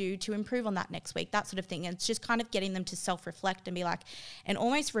can you do to improve on that next week? That sort of thing. And it's just kind of getting them to self-reflect and be like, and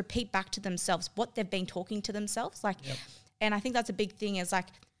almost repeat back to themselves what they've been talking to themselves. Like, and I think that's a big thing is like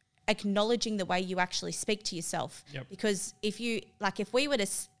acknowledging the way you actually speak to yourself. Because if you, like, if we were to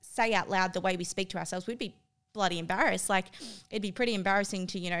say out loud the way we speak to ourselves, we'd be bloody embarrassed. Like it'd be pretty embarrassing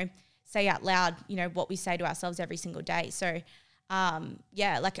to, you know, say out loud, you know, what we say to ourselves every single day. So,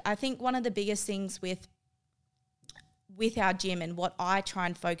 like I think one of the biggest things with our gym and what I try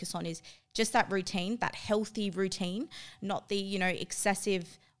and focus on is just that routine, that healthy routine, not the, you know,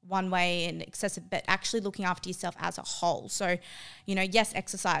 excessive one way and excessive, but actually looking after yourself as a whole. So, you know, yes,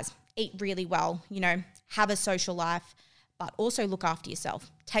 exercise, eat really well, you know, have a social life, but also look after yourself.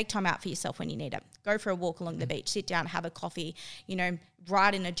 Take time out for yourself when you need it. Go for a walk along the beach, sit down, have a coffee, you know,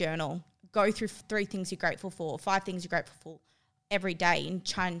 write in a journal, go through 3 things you're grateful for, 5 things you're grateful for every day, and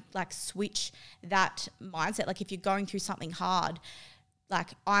try and like switch that mindset. Like if you're going through something hard, like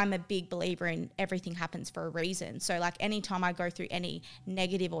I'm a big believer in everything happens for a reason. So like anytime I go through any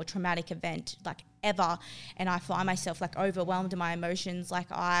negative or traumatic event, like ever, and I find myself like overwhelmed in my emotions,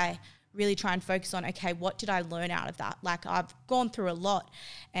 like I really try and focus on, okay, what did I learn out of that? Like I've gone through a lot,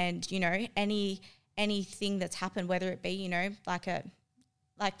 and, you know, anything that's happened, whether it be, you know,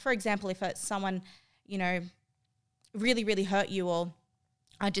 like for example, if it's someone, you know, really, really hurt you, or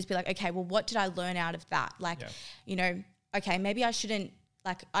I'd just be like, okay, well, what did I learn out of that? Like, you know, okay, maybe I shouldn't,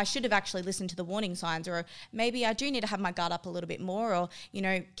 like I should have actually listened to the warning signs, or maybe I do need to have my guard up a little bit more, or, you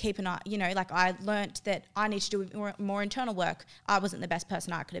know, keep an eye, you know, like I learnt that I need to do more internal work. I wasn't the best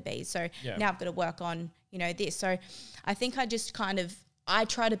person I could have been. So now I've got to work on, you know, this. So I think I just kind of, I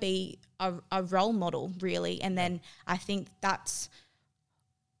try to be a role model really. And then I think that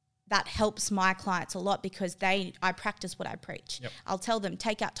helps my clients a lot, because I practice what I preach. I'll tell them,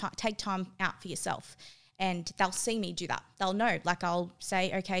 take time out for yourself. And they'll see me do that. They'll know, like I'll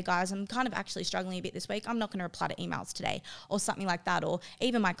say, okay, guys, I'm kind of actually struggling a bit this week. I'm not going to reply to emails today, or something like that. Or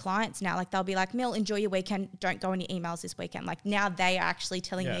even my clients now, like they'll be like, Mill, enjoy your weekend. Don't go on your emails this weekend. Like now they are actually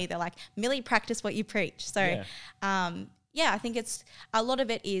telling me, they're like, Millie, practice what you preach. So, I think it's a lot of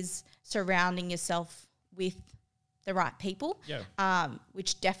it is surrounding yourself with the right people,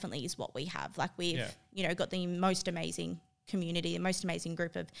 which definitely is what we have. Like we've, you know, got the most amazing community, the most amazing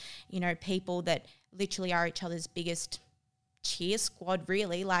group of, you know, people that literally are each other's biggest cheer squad,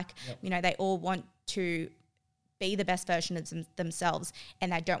 really. Like, you know, they all want to be the best version of themselves,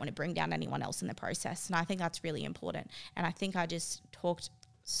 and they don't want to bring down anyone else in the process. And I think that's really important. And I think I just talked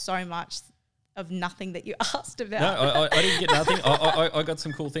so much of nothing that you asked about. No, I didn't get nothing. I got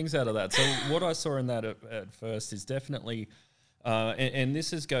some cool things out of that. So what I saw in that at first is definitely, and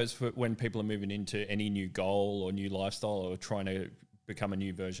this goes for when people are moving into any new goal or new lifestyle, or trying to become a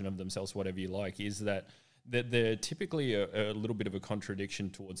new version of themselves, whatever you like, is that they're typically a little bit of a contradiction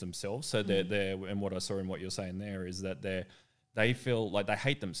towards themselves. So they're, and what I saw in what you're saying there is that they feel like they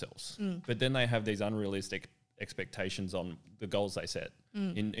hate themselves, but then they have these unrealistic expectations on the goals they set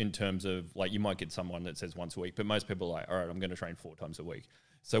in terms of, like, you might get someone that says once a week, but most people are like, all right, I'm going to train 4 times a week.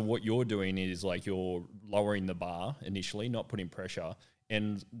 So what you're doing is like you're lowering the bar initially, not putting pressure,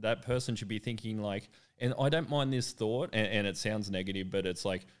 And that person should be thinking like, and I don't mind this thought, and it sounds negative, but it's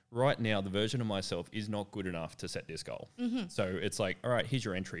like right now the version of myself is not good enough to set this goal. So it's like, all right, here's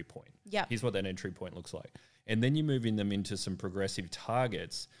your entry point. Yeah. Here's what that entry point looks like. And then you're moving them into some progressive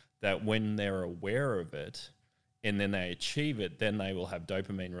targets that when they're aware of it and then they achieve it, then they will have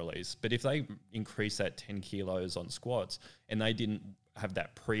dopamine release. But if they increase that 10 kilos on squats and they didn't have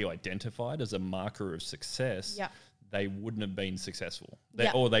that pre-identified as a marker of success, they wouldn't have been successful.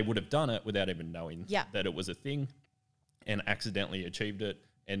 Or they would have done it without even knowing that it was a thing and accidentally achieved it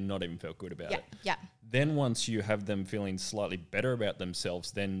and not even felt good about it. Then once you have them feeling slightly better about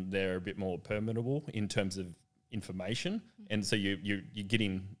themselves, then they're a bit more permeable in terms of information. And so you're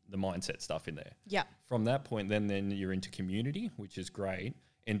getting the mindset stuff in there. From that point, then you're into community, which is great.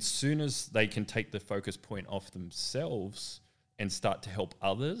 And soon as they can take the focus point off themselves and start to help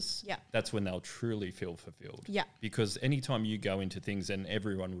others, that's when they'll truly feel fulfilled. Because anytime you go into things, and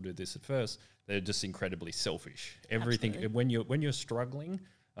everyone will do this at first, they're just incredibly selfish. Everything when you're struggling,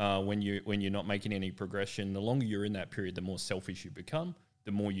 when you're not making any progression, the longer you're in that period, the more selfish you become,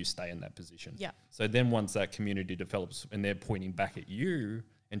 the more you stay in that position. So then once that community develops and they're pointing back at you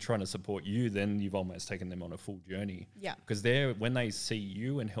and trying to support you, then you've almost taken them on a full journey. Because when they see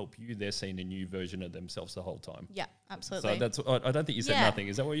you and help you, they're seeing a new version of themselves the whole time. Absolutely. So that's, I don't think you said nothing.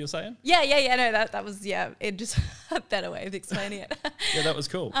 Is that what you're saying? No, that was, it just a better way of explaining it. That was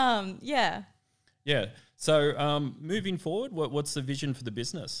cool. So moving forward, what's the vision for the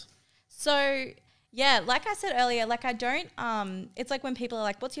business? So like I said earlier, like I don't, it's like when people are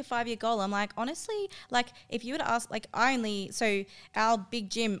like, what's your 5-year goal? I'm like, honestly, like if you were to ask, like so our big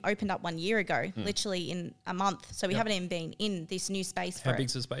gym opened up 1 year ago, literally in a month. So we haven't even been in this new space for How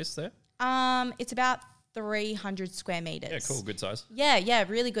big's the space there? It's about 300 square meters. Yeah, cool. Good size. Yeah,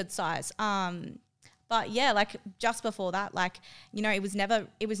 really good size. But yeah, like just before that, like, you know, it was never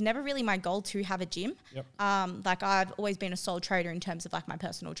really my goal to have a gym. Like I've always been a sole trader in terms of like my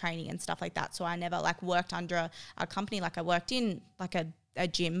personal training and stuff like that. So I never like worked under a company. Like I worked in like a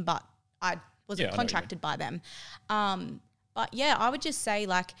gym, but I wasn't contracted by them. But yeah, I would just say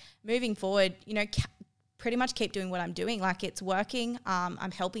like moving forward, you know, pretty much keep doing what I'm doing. Like it's working.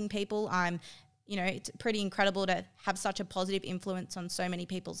 I'm helping people. You know, it's pretty incredible to have such a positive influence on so many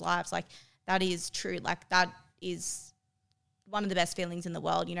people's lives. Like that is true. Like that is one of the best feelings in the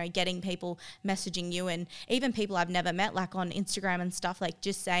world, you know, getting people messaging you and even people I've never met, like on Instagram and stuff, like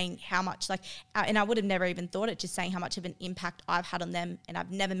just saying how much like, and I would have never even thought it, just saying how much of an impact I've had on them, and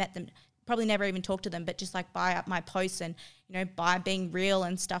I've never met them, probably never even talked to them, but just like by my posts and, you know, by being real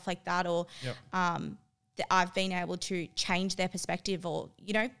and stuff like that, or that I've been able to change their perspective or,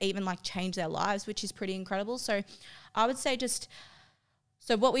 you know, even like change their lives, which is pretty incredible. So I would say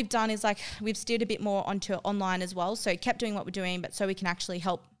so what we've done is like we've steered a bit more onto online as well. So kept doing what we're doing, but so we can actually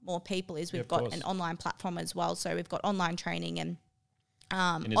help more people is we've got an online platform as well. So we've got online training and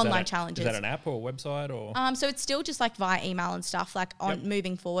online challenges. Is that an app or a website or? So it's still just like via email and stuff. Like on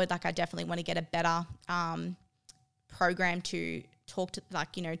moving forward, like I definitely want to get a better program to talk to,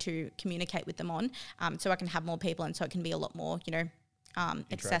 like, you know, to communicate with them on, so I can have more people and so it can be a lot more, you know,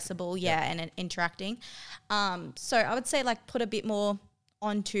 accessible, and interacting. So I would say like put a bit more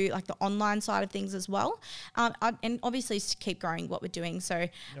onto like the online side of things as well, and obviously keep growing what we're doing. So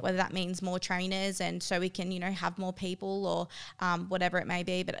whether that means more trainers and so we can, you know, have more people or whatever it may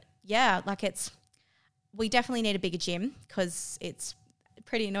be. But yeah, like we definitely need a bigger gym because it's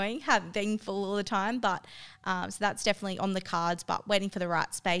pretty annoying being full all the time. But so that's definitely on the cards, but waiting for the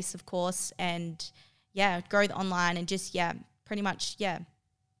right space, of course, and grow the online and just pretty much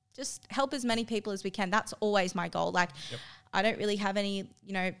just help as many people as we can. That's always my goal. Like I don't really have any,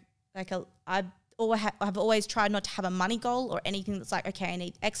 you know, like I've always tried not to have a money goal or anything that's like, okay, I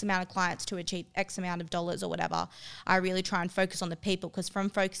need X amount of clients to achieve X amount of dollars or whatever. I really try and focus on the people, because from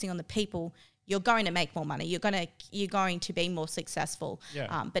focusing on the people, you're going to make more money. You're going to be more successful.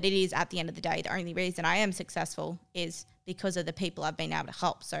 But it is, at the end of the day, the only reason I am successful is because of the people I've been able to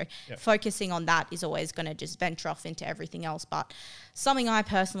help. So focusing on that is always going to just venture off into everything else. But something I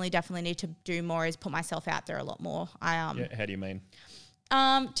personally definitely need to do more is put myself out there a lot more. How do you mean?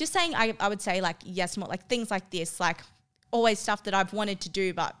 Just saying, I would say like, yes, more like things like this, like always stuff that I've wanted to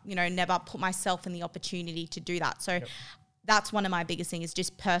do, but, you know, never put myself in the opportunity to do that. So that's one of my biggest things, is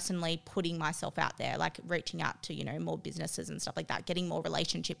just personally putting myself out there, like reaching out to, you know, more businesses and stuff like that, getting more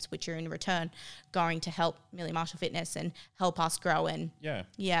relationships, which are in return going to help Millie Marshall Fitness and help us grow. And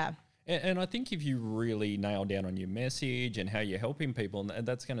And I think if you really nail down on your message and how you're helping people, and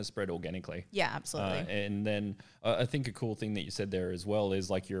that's going to spread organically. Yeah, absolutely. And then I think a cool thing that you said there as well is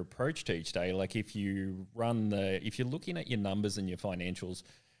like your approach to each day. Like if you're looking at your numbers and your financials,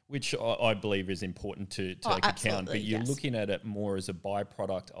 which I believe is important to take account, but you're looking at it more as a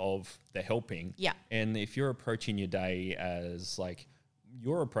byproduct of the helping. Yeah. And if you're approaching your day as like,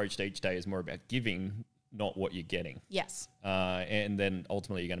 your approach to each day is more about giving, not what you're getting. Yes. And then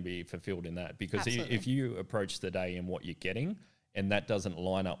ultimately you're going to be fulfilled in that, because if you approach the day in what you're getting and that doesn't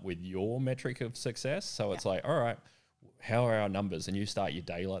line up with your metric of success, so it's like, all right, how are our numbers? And you start your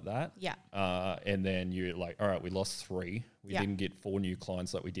day like that. Yeah. And then you're like, all right, we lost 3. We didn't get 4 new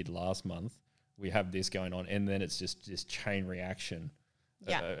clients like we did last month. We have this going on. And then it's just this chain reaction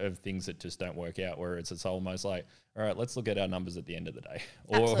of things that just don't work out, where it's almost like, all right, let's look at our numbers at the end of the day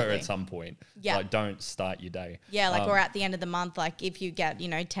or at some point. Yeah. Like, don't start your day. Yeah, like or at the end of the month, like if you get, 10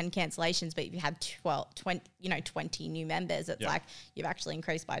 cancellations, but if you had 20 new members, it's like you've actually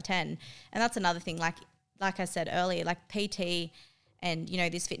increased by 10. And that's another thing, like I said earlier, like PT and,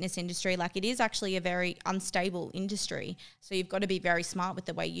 this fitness industry, like it is actually a very unstable industry. So you've got to be very smart with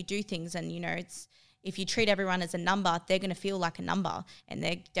the way you do things. And, it's, if you treat everyone as a number, they're going to feel like a number, and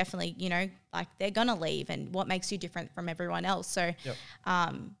they're definitely, like they're going to leave. And what makes you different from everyone else? So,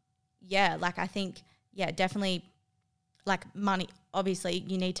 like I think, definitely like money, obviously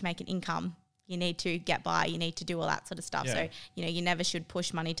you need to make an income. You need to get by, you need to do all that sort of stuff. Yeah. So, you never should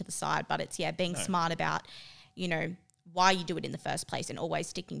push money to the side, but it's, being smart about, why you do it in the first place, and always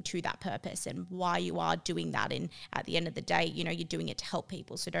sticking to that purpose and why you are doing that. And at the end of the day, you're doing it to help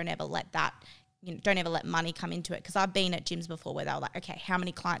people. So don't ever let that, don't ever let money come into it. Because I've been at gyms before where they were like, okay, how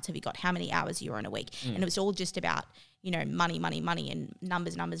many clients have you got? How many hours you're in a week? And it was all just about, money, and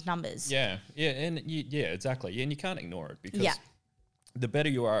numbers. Yeah. Yeah. And exactly. And you can't ignore it, because the better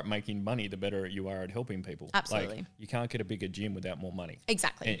you are at making money, the better you are at helping people. Absolutely. Like, you can't get a bigger gym without more money.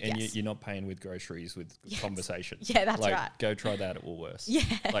 Exactly. And you're not paying with groceries, with conversation. Yeah, that's right. Go try that at Woolworths. Yeah.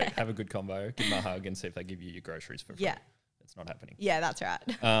 Like, have a good convo, give them a hug, and see if they give you your groceries for free. Yeah. It's not happening. Yeah, that's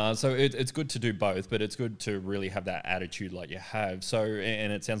right. So it's good to do both, but it's good to really have that attitude like you have. So,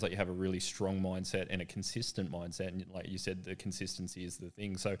 and it sounds like you have a really strong mindset and a consistent mindset. And like you said, the consistency is the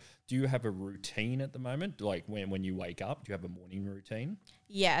thing. So do you have a routine at the moment? Like when you wake up, do you have a morning routine?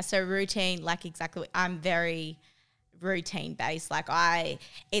 Yeah, so routine, like exactly. I'm very routine based. Like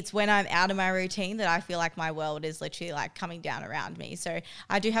it's when I'm out of my routine that I feel like my world is literally like coming down around me. So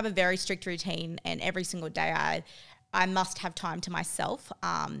I do have a very strict routine, and every single day I must have time to myself.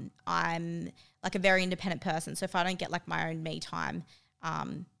 I'm like a very independent person. So if I don't get like my own me time,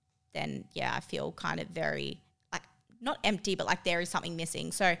 then I feel kind of very like not empty, but like there is something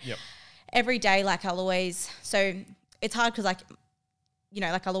missing. So every day, like so it's hard because like,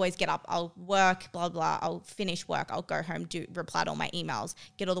 like I'll always get up, I'll work, blah, blah, I'll finish work, I'll go home, reply to all my emails,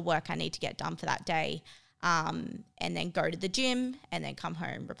 get all the work I need to get done for that day. And then go to the gym, and then come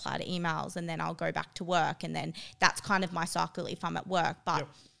home, reply to emails, and then I'll go back to work. And then that's kind of my cycle if I'm at work. But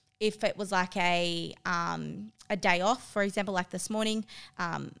if it was like a day off, for example, like this morning,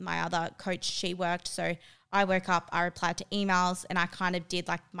 my other coach, she worked. So I woke up, I replied to emails, and I kind of did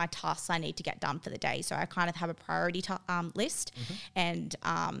like my tasks I need to get done for the day. So I kind of have a priority list. And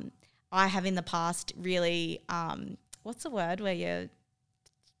I have in the past really, what's the word where you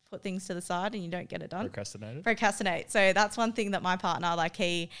put things to the side and you don't get it done? Procrastinate. So that's one thing that my partner, like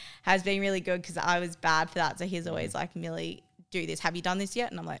he has been really good, because I was bad for that. So he's always like, Millie, do this. Have you done this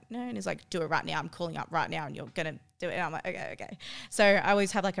yet? And I'm like, no. And he's like, do it right now. I'm calling up right now and you're going to do it. And I'm like, okay. So I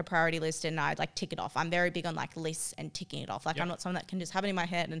always have like a priority list, and I like tick it off. I'm very big on like lists and ticking it off. Like I'm not someone that can just have it in my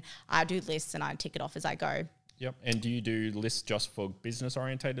head, and I do lists and I tick it off as I go. Yep. And do you do lists just for business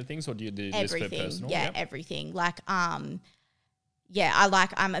orientated things, or do you do lists for personal? Yeah, everything. Like, I'm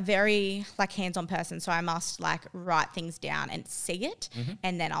a very like hands-on person, so I must like write things down and see it,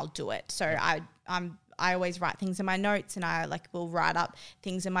 and then I'll do it. So I always write things in my notes, and I like will write up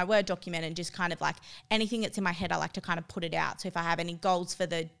things in my Word document, and just kind of like anything that's in my head, I like to kind of put it out. So if I have any goals for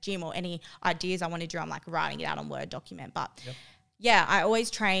the gym or any ideas I want to do, I'm like writing it out on Word document. But I always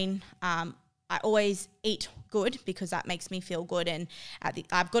train. I always eat good, because that makes me feel good, and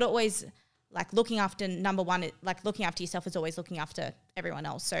I've got to always like looking after, number one, like looking after yourself is always looking after everyone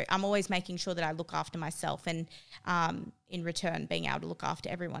else. So I'm always making sure that I look after myself, and in return being able to look after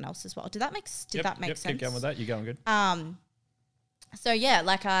everyone else as well. Did that make sense? Keep going with that. You're going good. So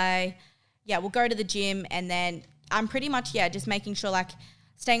we'll go to the gym, and then I'm pretty much, just making sure like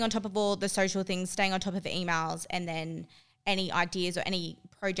staying on top of all the social things, staying on top of the emails, and then any ideas or any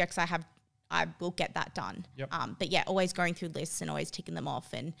projects I have, I will get that done. But always going through lists and always ticking them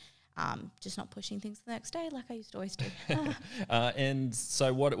off, and just not pushing things the next day like I used to always do. And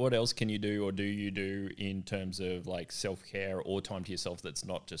so what else can you do, or do you do in terms of like self-care or time to yourself that's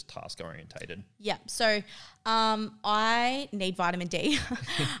not just task orientated? Yeah. So I need vitamin D.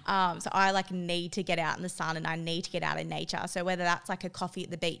 So I like need to get out in the sun, and I need to get out in nature. So whether that's like a coffee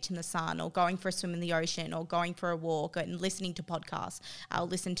at the beach in the sun, or going for a swim in the ocean, or going for a walk, and listening to podcasts. I'll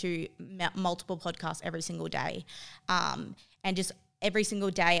listen to multiple podcasts every single day. And just every single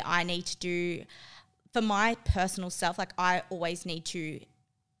day I need to do, for my personal self, like I always need to,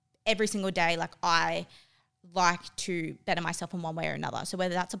 every single day, like I like to better myself in one way or another. So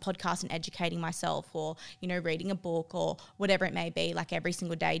whether that's a podcast and educating myself, or, you know, reading a book, or whatever it may be, like every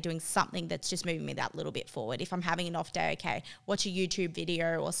single day doing something that's just moving me that little bit forward. If I'm having an off day, okay, watch a YouTube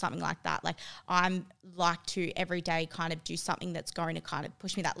video or something like that. Like I'm like to every day kind of do something that's going to kind of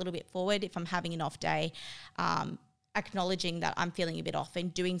push me that little bit forward. If I'm having an off day, acknowledging that I'm feeling a bit off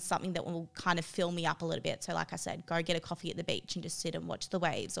and doing something that will kind of fill me up a little bit. So like I said, go get a coffee at the beach and just sit and watch the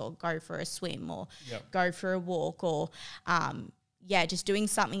waves, or go for a swim, or go for a walk, or just doing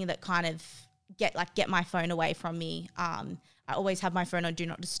something that kind of get my phone away from me. I always have my phone on do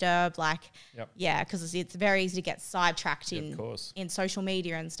not disturb, because it's very easy to get sidetracked in social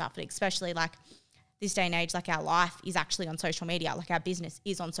media and stuff, but especially like this day and age, like our life is actually on social media, like our business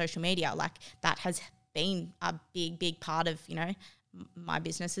is on social media, like that has been a big part of, you know, my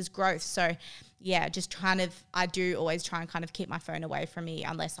business's growth. So just I do always try and kind of keep my phone away from me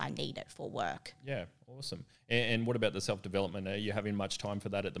unless I need it for work. Yeah, awesome. And what about the self-development? Are you having much time for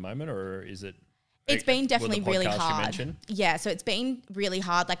that at the moment, or is it? It's been definitely really hard. Yeah, so it's been really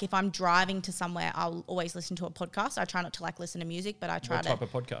hard. Like if I'm driving to somewhere, I'll always listen to a podcast. I try not to like listen to music, but I try What type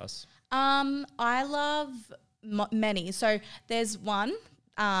of podcasts? I love many. So there's one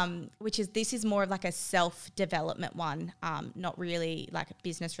this is more of like a self-development one, not really like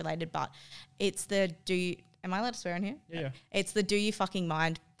business related, but it's am I allowed to swear on here? Yeah. It's the Do You Fucking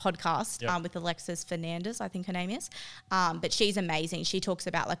Mind podcast with Alexis Fernandez, I think her name is. But she's amazing. She talks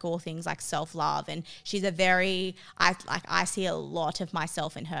about like all things like self-love, and she's I see a lot of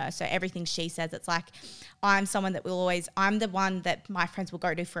myself in her. So everything she says, it's like I'm someone that I'm the one that my friends will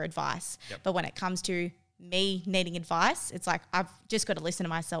go to for advice. But when it comes to me needing advice, it's like I've just got to listen to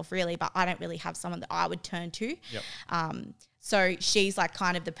myself really, but I don't really have someone that I would turn to. So she's like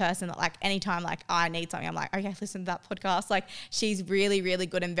kind of the person that like anytime like I need something, I'm like, okay, listen to that podcast. Like she's really, really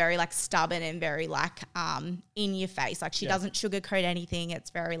good and very like stubborn and very like in your face. Like she doesn't sugarcoat anything.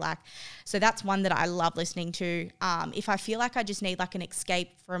 It's very like, so that's one that I love listening to. If I feel like I just need like an escape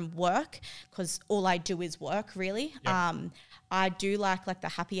from work, because all I do is work really. I do like the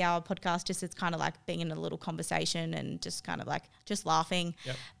happy hour podcast, just it's kind of like being in a little conversation and just kind of like just laughing.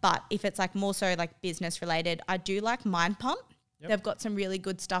 But if it's like more so like business related, I do like Mind Pump. They've got some really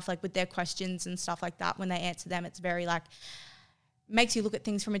good stuff like with their questions and stuff like that. When they answer them, it's very like makes you look at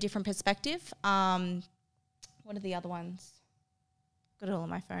things from a different perspective. What are the other ones? Got it all on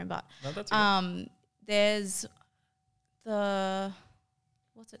my phone, but no, that's okay. There's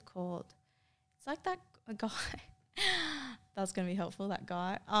what's it called? It's like that guy. That's going to be helpful, that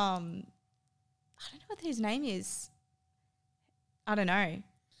guy. I don't know what his name is. I don't know.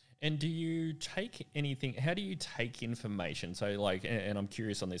 And do you take anything, how do you take information? So like, and I'm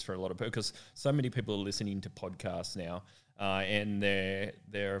curious on this for a lot of people, because so many people are listening to podcasts now, and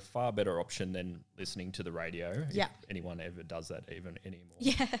they're a far better option than listening to the radio. If anyone ever does that even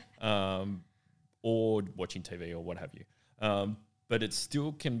anymore. Or watching TV or what have you. But it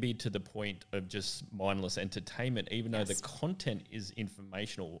still can be to the point of just mindless entertainment, even though the content is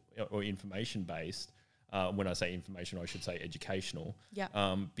informational or information-based. When I say information, I should say educational.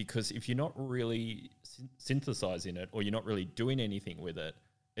 Because if you're not really synthesizing it, or you're not really doing anything with it,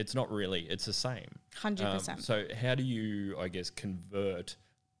 it's the same. 100%. So how do you, I guess, convert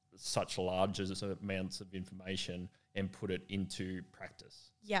such large amounts of information and put it into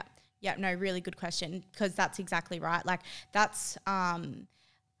practice? Yeah, no, really good question, because that's exactly right. Like that's,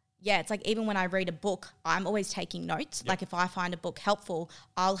 it's like even when I read a book, I'm always taking notes. Like if I find a book helpful,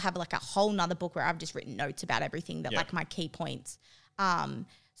 I'll have like a whole nother book where I've just written notes about everything that like my key points.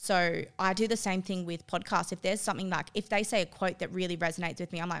 So I do the same thing with podcasts. If there's something like, if they say a quote that really resonates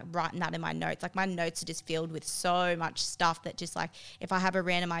with me, I'm like writing that in my notes. Like my notes are just filled with so much stuff that just like, if I have a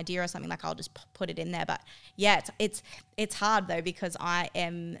random idea or something, like I'll just put it in there. But yeah, it's hard though, because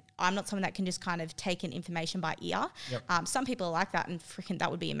I'm not someone that can just kind of take in information by ear. Some people are like that, and freaking that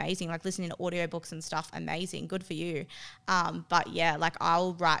would be amazing. Like listening to audiobooks and stuff, amazing, good for you. But yeah, like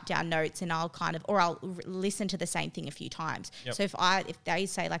I'll write down notes and I'll listen to the same thing a few times. So if they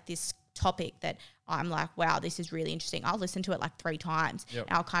say like this topic that I'm like, wow, this is really interesting. I'll listen to it like 3 times. Yep.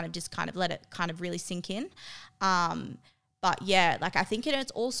 And I'll kind of let it kind of really sink in. But yeah, like I think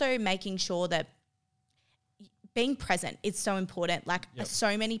it's also making sure that being present is so important. Like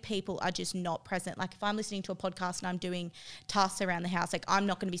so many people are just not present. Like if I'm listening to a podcast and I'm doing tasks around the house, like I'm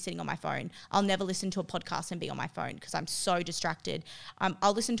not going to be sitting on my phone. I'll never listen to a podcast and be on my phone because I'm so distracted.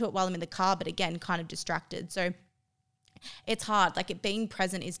 I'll listen to it while I'm in the car, but again, kind of distracted. So it's hard. Like being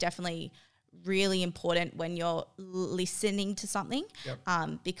present is definitely really important when you're listening to something,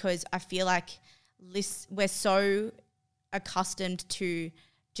 because I feel like we're so accustomed to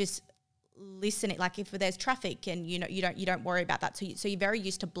just listening. Like if there's traffic and you don't worry about that, so you're very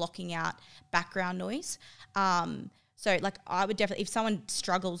used to blocking out background noise. So like I would definitely, if someone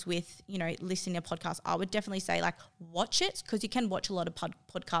struggles with listening to a podcast, I would definitely say like watch it, because you can watch a lot of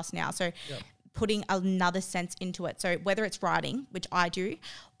podcasts now. So putting another sense into it. So whether it's writing, which I do,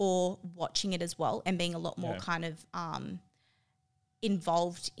 or watching it as well, and being a lot more kind of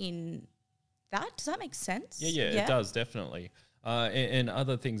involved in that. Does that make sense? Yeah, it does, definitely. And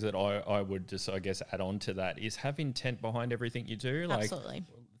other things that I would just, I guess, add on to that is have intent behind everything you do. Absolutely. Like,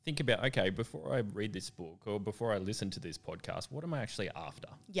 think about, okay, before I read this book or before I listen to this podcast, what am I actually after?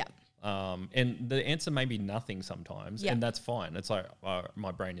 Yeah. And the answer may be nothing sometimes, and that's fine. It's like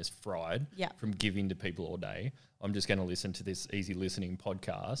my brain is fried from giving to people all day. I'm just going to listen to this easy listening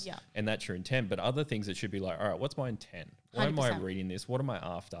podcast, and that's your intent. But other things, it should be like, all right, what's my intent? Why 100%. Am I reading this? What am I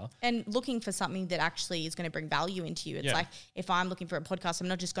after? And looking for something that actually is going to bring value into you. It's like if I'm looking for a podcast, I'm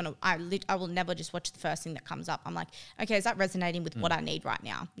not just going to, I will never just watch the first thing that comes up. I'm like, okay, is that resonating with what I need right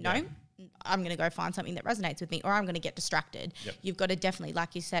now? No. I'm going to go find something that resonates with me, or I'm going to get distracted. You've got to definitely,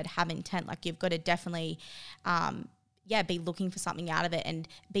 like you said, have intent. Like you've got to definitely, be looking for something out of it and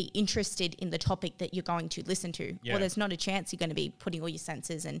be interested in the topic that you're going to listen to. Or there's not a chance you're going to be putting all your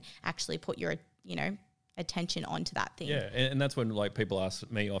senses and actually put your, attention onto that thing. Yeah, and that's when like people ask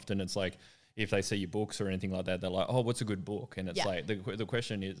me often, it's like, if they see your books or anything like that, they're like, oh, what's a good book? And it's like, the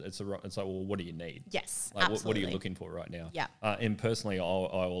question is, it's like, well, what do you need? Yes, like, absolutely. What are you looking for right now? Yeah. And personally, I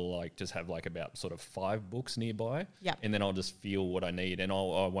will like just have like about sort of 5 books nearby. Yeah. And then I'll just feel what I need, and I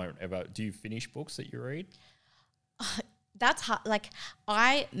won't ever. Do you finish books that you read? That's hard. Like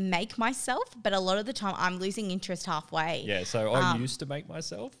I make myself, but a lot of the time I'm losing interest halfway. Yeah. So I used to make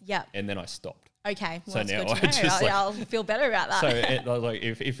myself. Yeah. And then I stopped. Okay. Well, so now I just I'll feel better about that. So like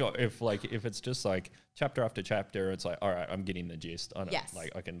if it's just like chapter after chapter, it's like, all right, I'm getting the gist. I know,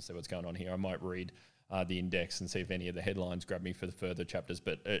 like I can see what's going on here. I might read the index and see if any of the headlines grab me for the further chapters,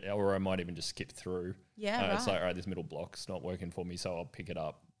 but or I might even just skip through. Yeah. Right. It's like, all right, this middle block's not working for me, so I'll pick it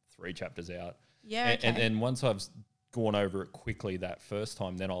up 3 chapters out. Yeah. And then once I've gone over it quickly that first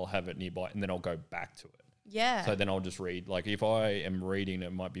time, then I'll have it nearby, and then I'll go back to it. Yeah. So then I'll just read, like if I am reading,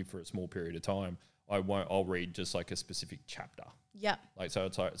 it might be for a small period of time, I'll read just like a specific chapter. Yeah. Like so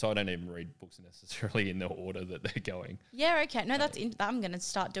I don't even read books necessarily in the order that they're going. Yeah, okay. No, I'm going to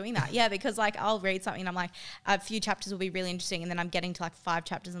start doing that. Yeah, because like I'll read something and I'm like, a few chapters will be really interesting, and then I'm getting to like 5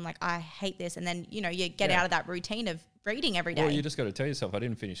 chapters and like, I hate this, and then you get out of that routine of reading every day. Well, you just got to tell yourself, I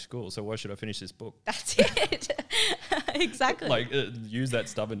didn't finish school, so why should I finish this book? That's it. Exactly. Like use that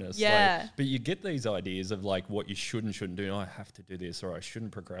stubbornness. Yeah. Like, but you get these ideas of like what you should and shouldn't do. I have to do this, or I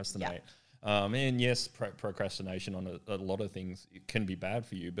shouldn't procrastinate. And yes, procrastination on a lot of things can be bad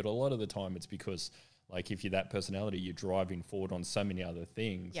for you, but a lot of the time it's because like if you're that personality, you're driving forward on so many other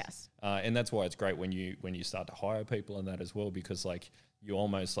things. Yes. And that's why it's great when you start to hire people and that as well, because like you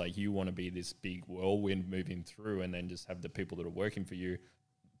almost like you want to be this big whirlwind moving through, and then just have the people that are working for you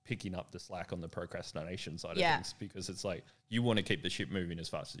picking up the slack on the procrastination side of things, because it's like you want to keep the ship moving as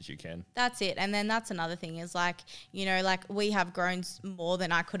fast as you can. That's it. And then that's another thing is like, like we have grown more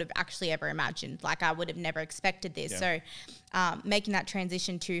than I could have actually ever imagined. Like I would have never expected this. So making that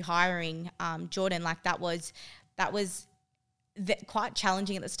transition to hiring Jordan, like that was quite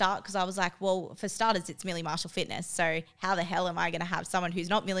challenging at the start, because I was like, well, for starters, it's Millie Marshall Fitness. So how the hell am I going to have someone who's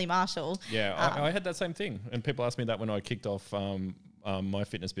not Millie Marshall? Yeah, I had that same thing. And people asked me that when I kicked off my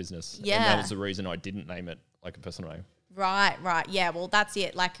fitness business. Yeah. And that was the reason I didn't name it like a personal name. Right. Yeah, well, that's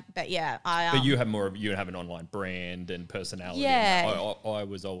it. Like, but yeah. But you have you have an online brand and personality. Yeah. I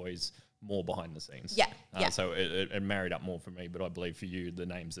was always more behind the scenes. Yeah. So it married up more for me, but I believe for you, the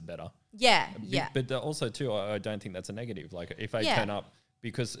names are better. Yeah. But also too, I don't think that's a negative. Like if they turn up,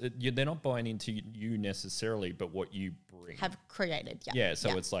 because they're not buying into you necessarily, but what you bring. Have created. Yeah.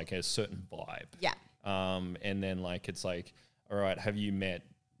 So it's like a certain vibe. Yeah. And then like, it's like, all right, have you met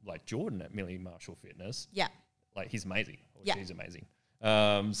like Jordan at Millie Marshall Fitness? Yeah. Like he's amazing. Yeah. She's amazing.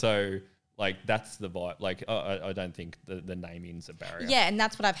 So Like that's the vibe. Like I don't think the naming's a barrier. Yeah, and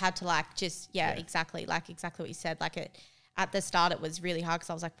that's what I've had to like just exactly like exactly what you said. Like at the start it was really hard because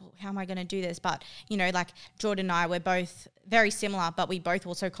I was like, well, how am I going to do this? But you know, like Jordan and I, we're both very similar, but we both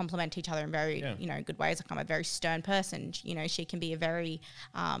also complement each other in very you know, good ways. Like I'm a very stern person. You know, she can be a very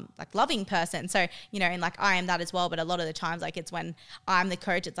like loving person. So you know, and like I am that as well. But a lot of the times, like it's when I'm the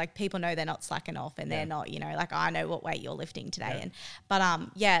coach, it's like people know they're not slacking off and they're not. You know, like I know what weight you're lifting today. And but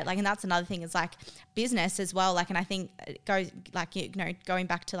like, and that's another thing is like business as well. Like, and I think it goes like, you know, going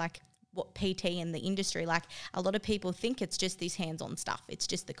back to like what PT in the industry, like a lot of people think it's just this hands-on stuff, it's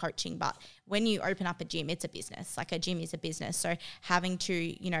just the coaching, but when you open up a gym, it's a business. Like a gym is a business. So having to,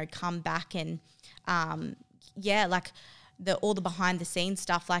 you know, come back and like all the behind the scenes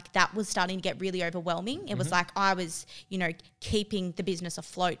stuff, like that was starting to get really overwhelming. It was like I was, you know, keeping the business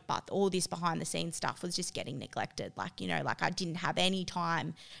afloat, but all this behind the scenes stuff was just getting neglected. Like, you know, like I didn't have any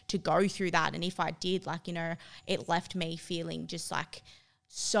time to go through that, and if I did, like, you know, it left me feeling just like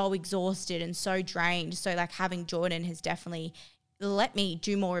so exhausted and so drained. So like having Jordan has definitely let me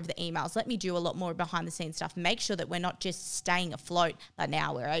do more of the emails, let me do a lot more behind the scenes stuff, make sure that we're not just staying afloat, but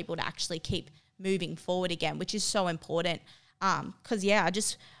now we're able to actually keep moving forward again, which is so important. Because I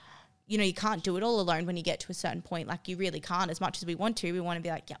just, you know, you can't do it all alone when you get to a certain point. Like you really can't. As much as we want to be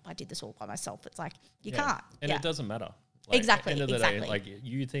like, yep, I did this all by myself. It's like you can't. And it doesn't matter. Like, exactly. At the end of the day, like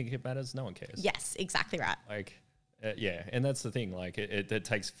you think it matters, no one cares. Yes, exactly right. Like and that's the thing. Like it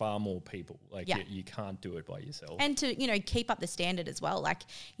takes far more people. Like you can't do it by yourself. And to, you know, keep up the standard as well. Like,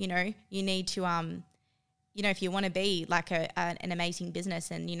 you know, you need to you know, if you want to be like an amazing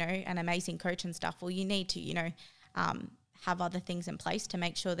business and, you know, an amazing coach and stuff, well, you need to, you know, have other things in place to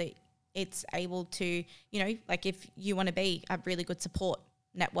make sure that it's able to, you know, like if you want to be a really good support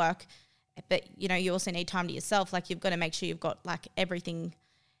network, but, you know, you also need time to yourself. Like you've got to make sure you've got like everything,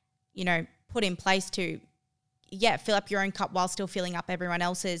 you know, put in place to, fill up your own cup while still filling up everyone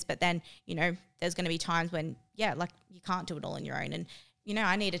else's. But then, you know, there's going to be times when, like you can't do it all on your own. And, you know,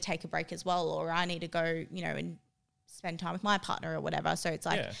 I need to take a break as well, or I need to go, you know, and spend time with my partner or whatever. So it's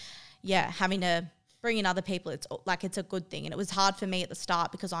like, having to bring in other people, it's like, it's a good thing. And it was hard for me at the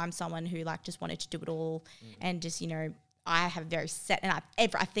start because I'm someone who like just wanted to do it all and just, you know, I have very set, and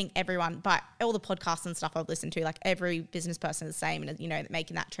I think everyone, but all the podcasts and stuff I've listened to, like every business person is the same, and you know,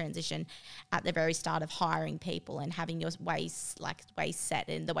 making that transition at the very start of hiring people and having your ways set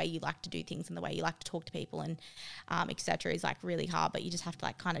and the way you like to do things and the way you like to talk to people and etc. is like really hard. But you just have to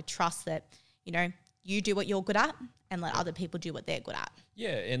like kind of trust that, you know, you do what you're good at and let other people do what they're good at. Yeah,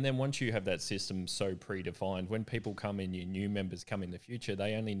 and then once you have that system so predefined, when people come in, your new members come in the future,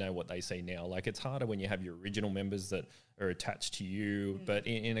 they only know what they see now. Like it's harder when you have your original members that are attached to you, but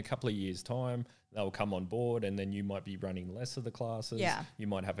in a couple of years' time, they'll come on board and then you might be running less of the classes. Yeah. You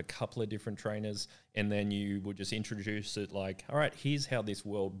might have a couple of different trainers and then you will just introduce it like, all right, here's how this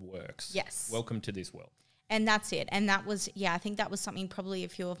world works. Yes. Welcome to this world. And that's it. And that was, I think that was something probably a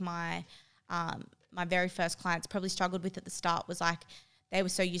few of my my very first clients probably struggled with at the start, was like they were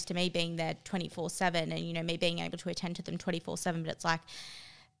so used to me being there 24/7 and, you know, me being able to attend to them 24/7. But it's like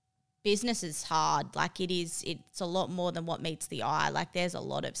business is hard. Like it's a lot more than what meets the eye. Like there's a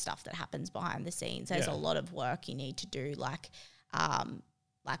lot of stuff that happens behind the scenes. There's a lot of work you need to do. Like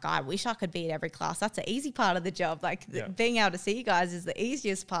I wish I could be at every class. That's the easy part of the job. Like being able to see you guys is the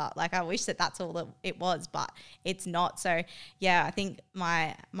easiest part. Like I wish that's all that it was, but it's not. So I think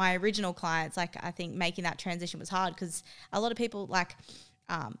my original clients, like I think making that transition was hard because a lot of people like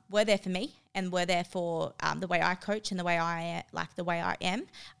were there for me and were there for the way I coach and the way I am.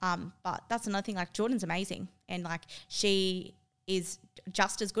 But that's another thing. Like Jordan's amazing, and like she is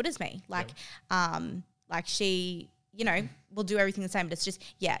just as good as me. Like like she, you know, will do everything the same, but it's just,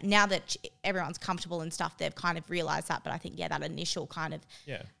 now that everyone's comfortable and stuff, they've kind of realised that. But I think, that initial kind of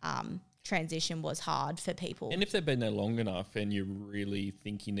transition was hard for people. And if they've been there long enough and you're really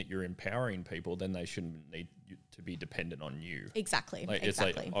thinking that you're empowering people, then they shouldn't need to be dependent on you. Exactly. Like,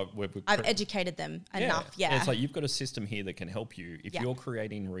 exactly. It's like, I've educated them enough. Yeah. It's like you've got a system here that can help you. If you're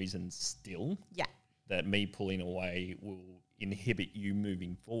creating reasons still that me pulling away will inhibit you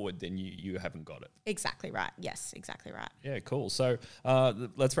moving forward, then you haven't got it. Exactly right. Yes, exactly right. Yeah, cool. So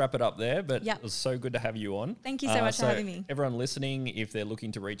let's wrap it up there, but it was so good to have you on. Thank you so much for having me. Everyone listening, if they're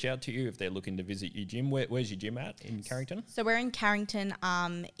looking to reach out to you, if they're looking to visit your gym, where's your gym at in Carrington? So we're in Carrington.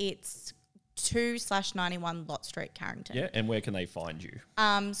 It's 2/91 Lot Street, Carrington. Yeah, and where can they find you?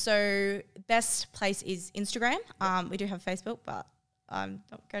 So best place is Instagram. We do have Facebook, but don't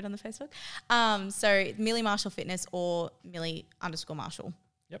go on the Facebook. So Millie Marshall Fitness or Millie_Marshall.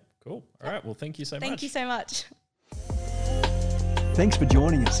 Yep, cool. All right, well, thank you so much. Thank you so much. Thanks for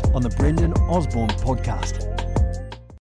joining us on the Brendan Osborne podcast.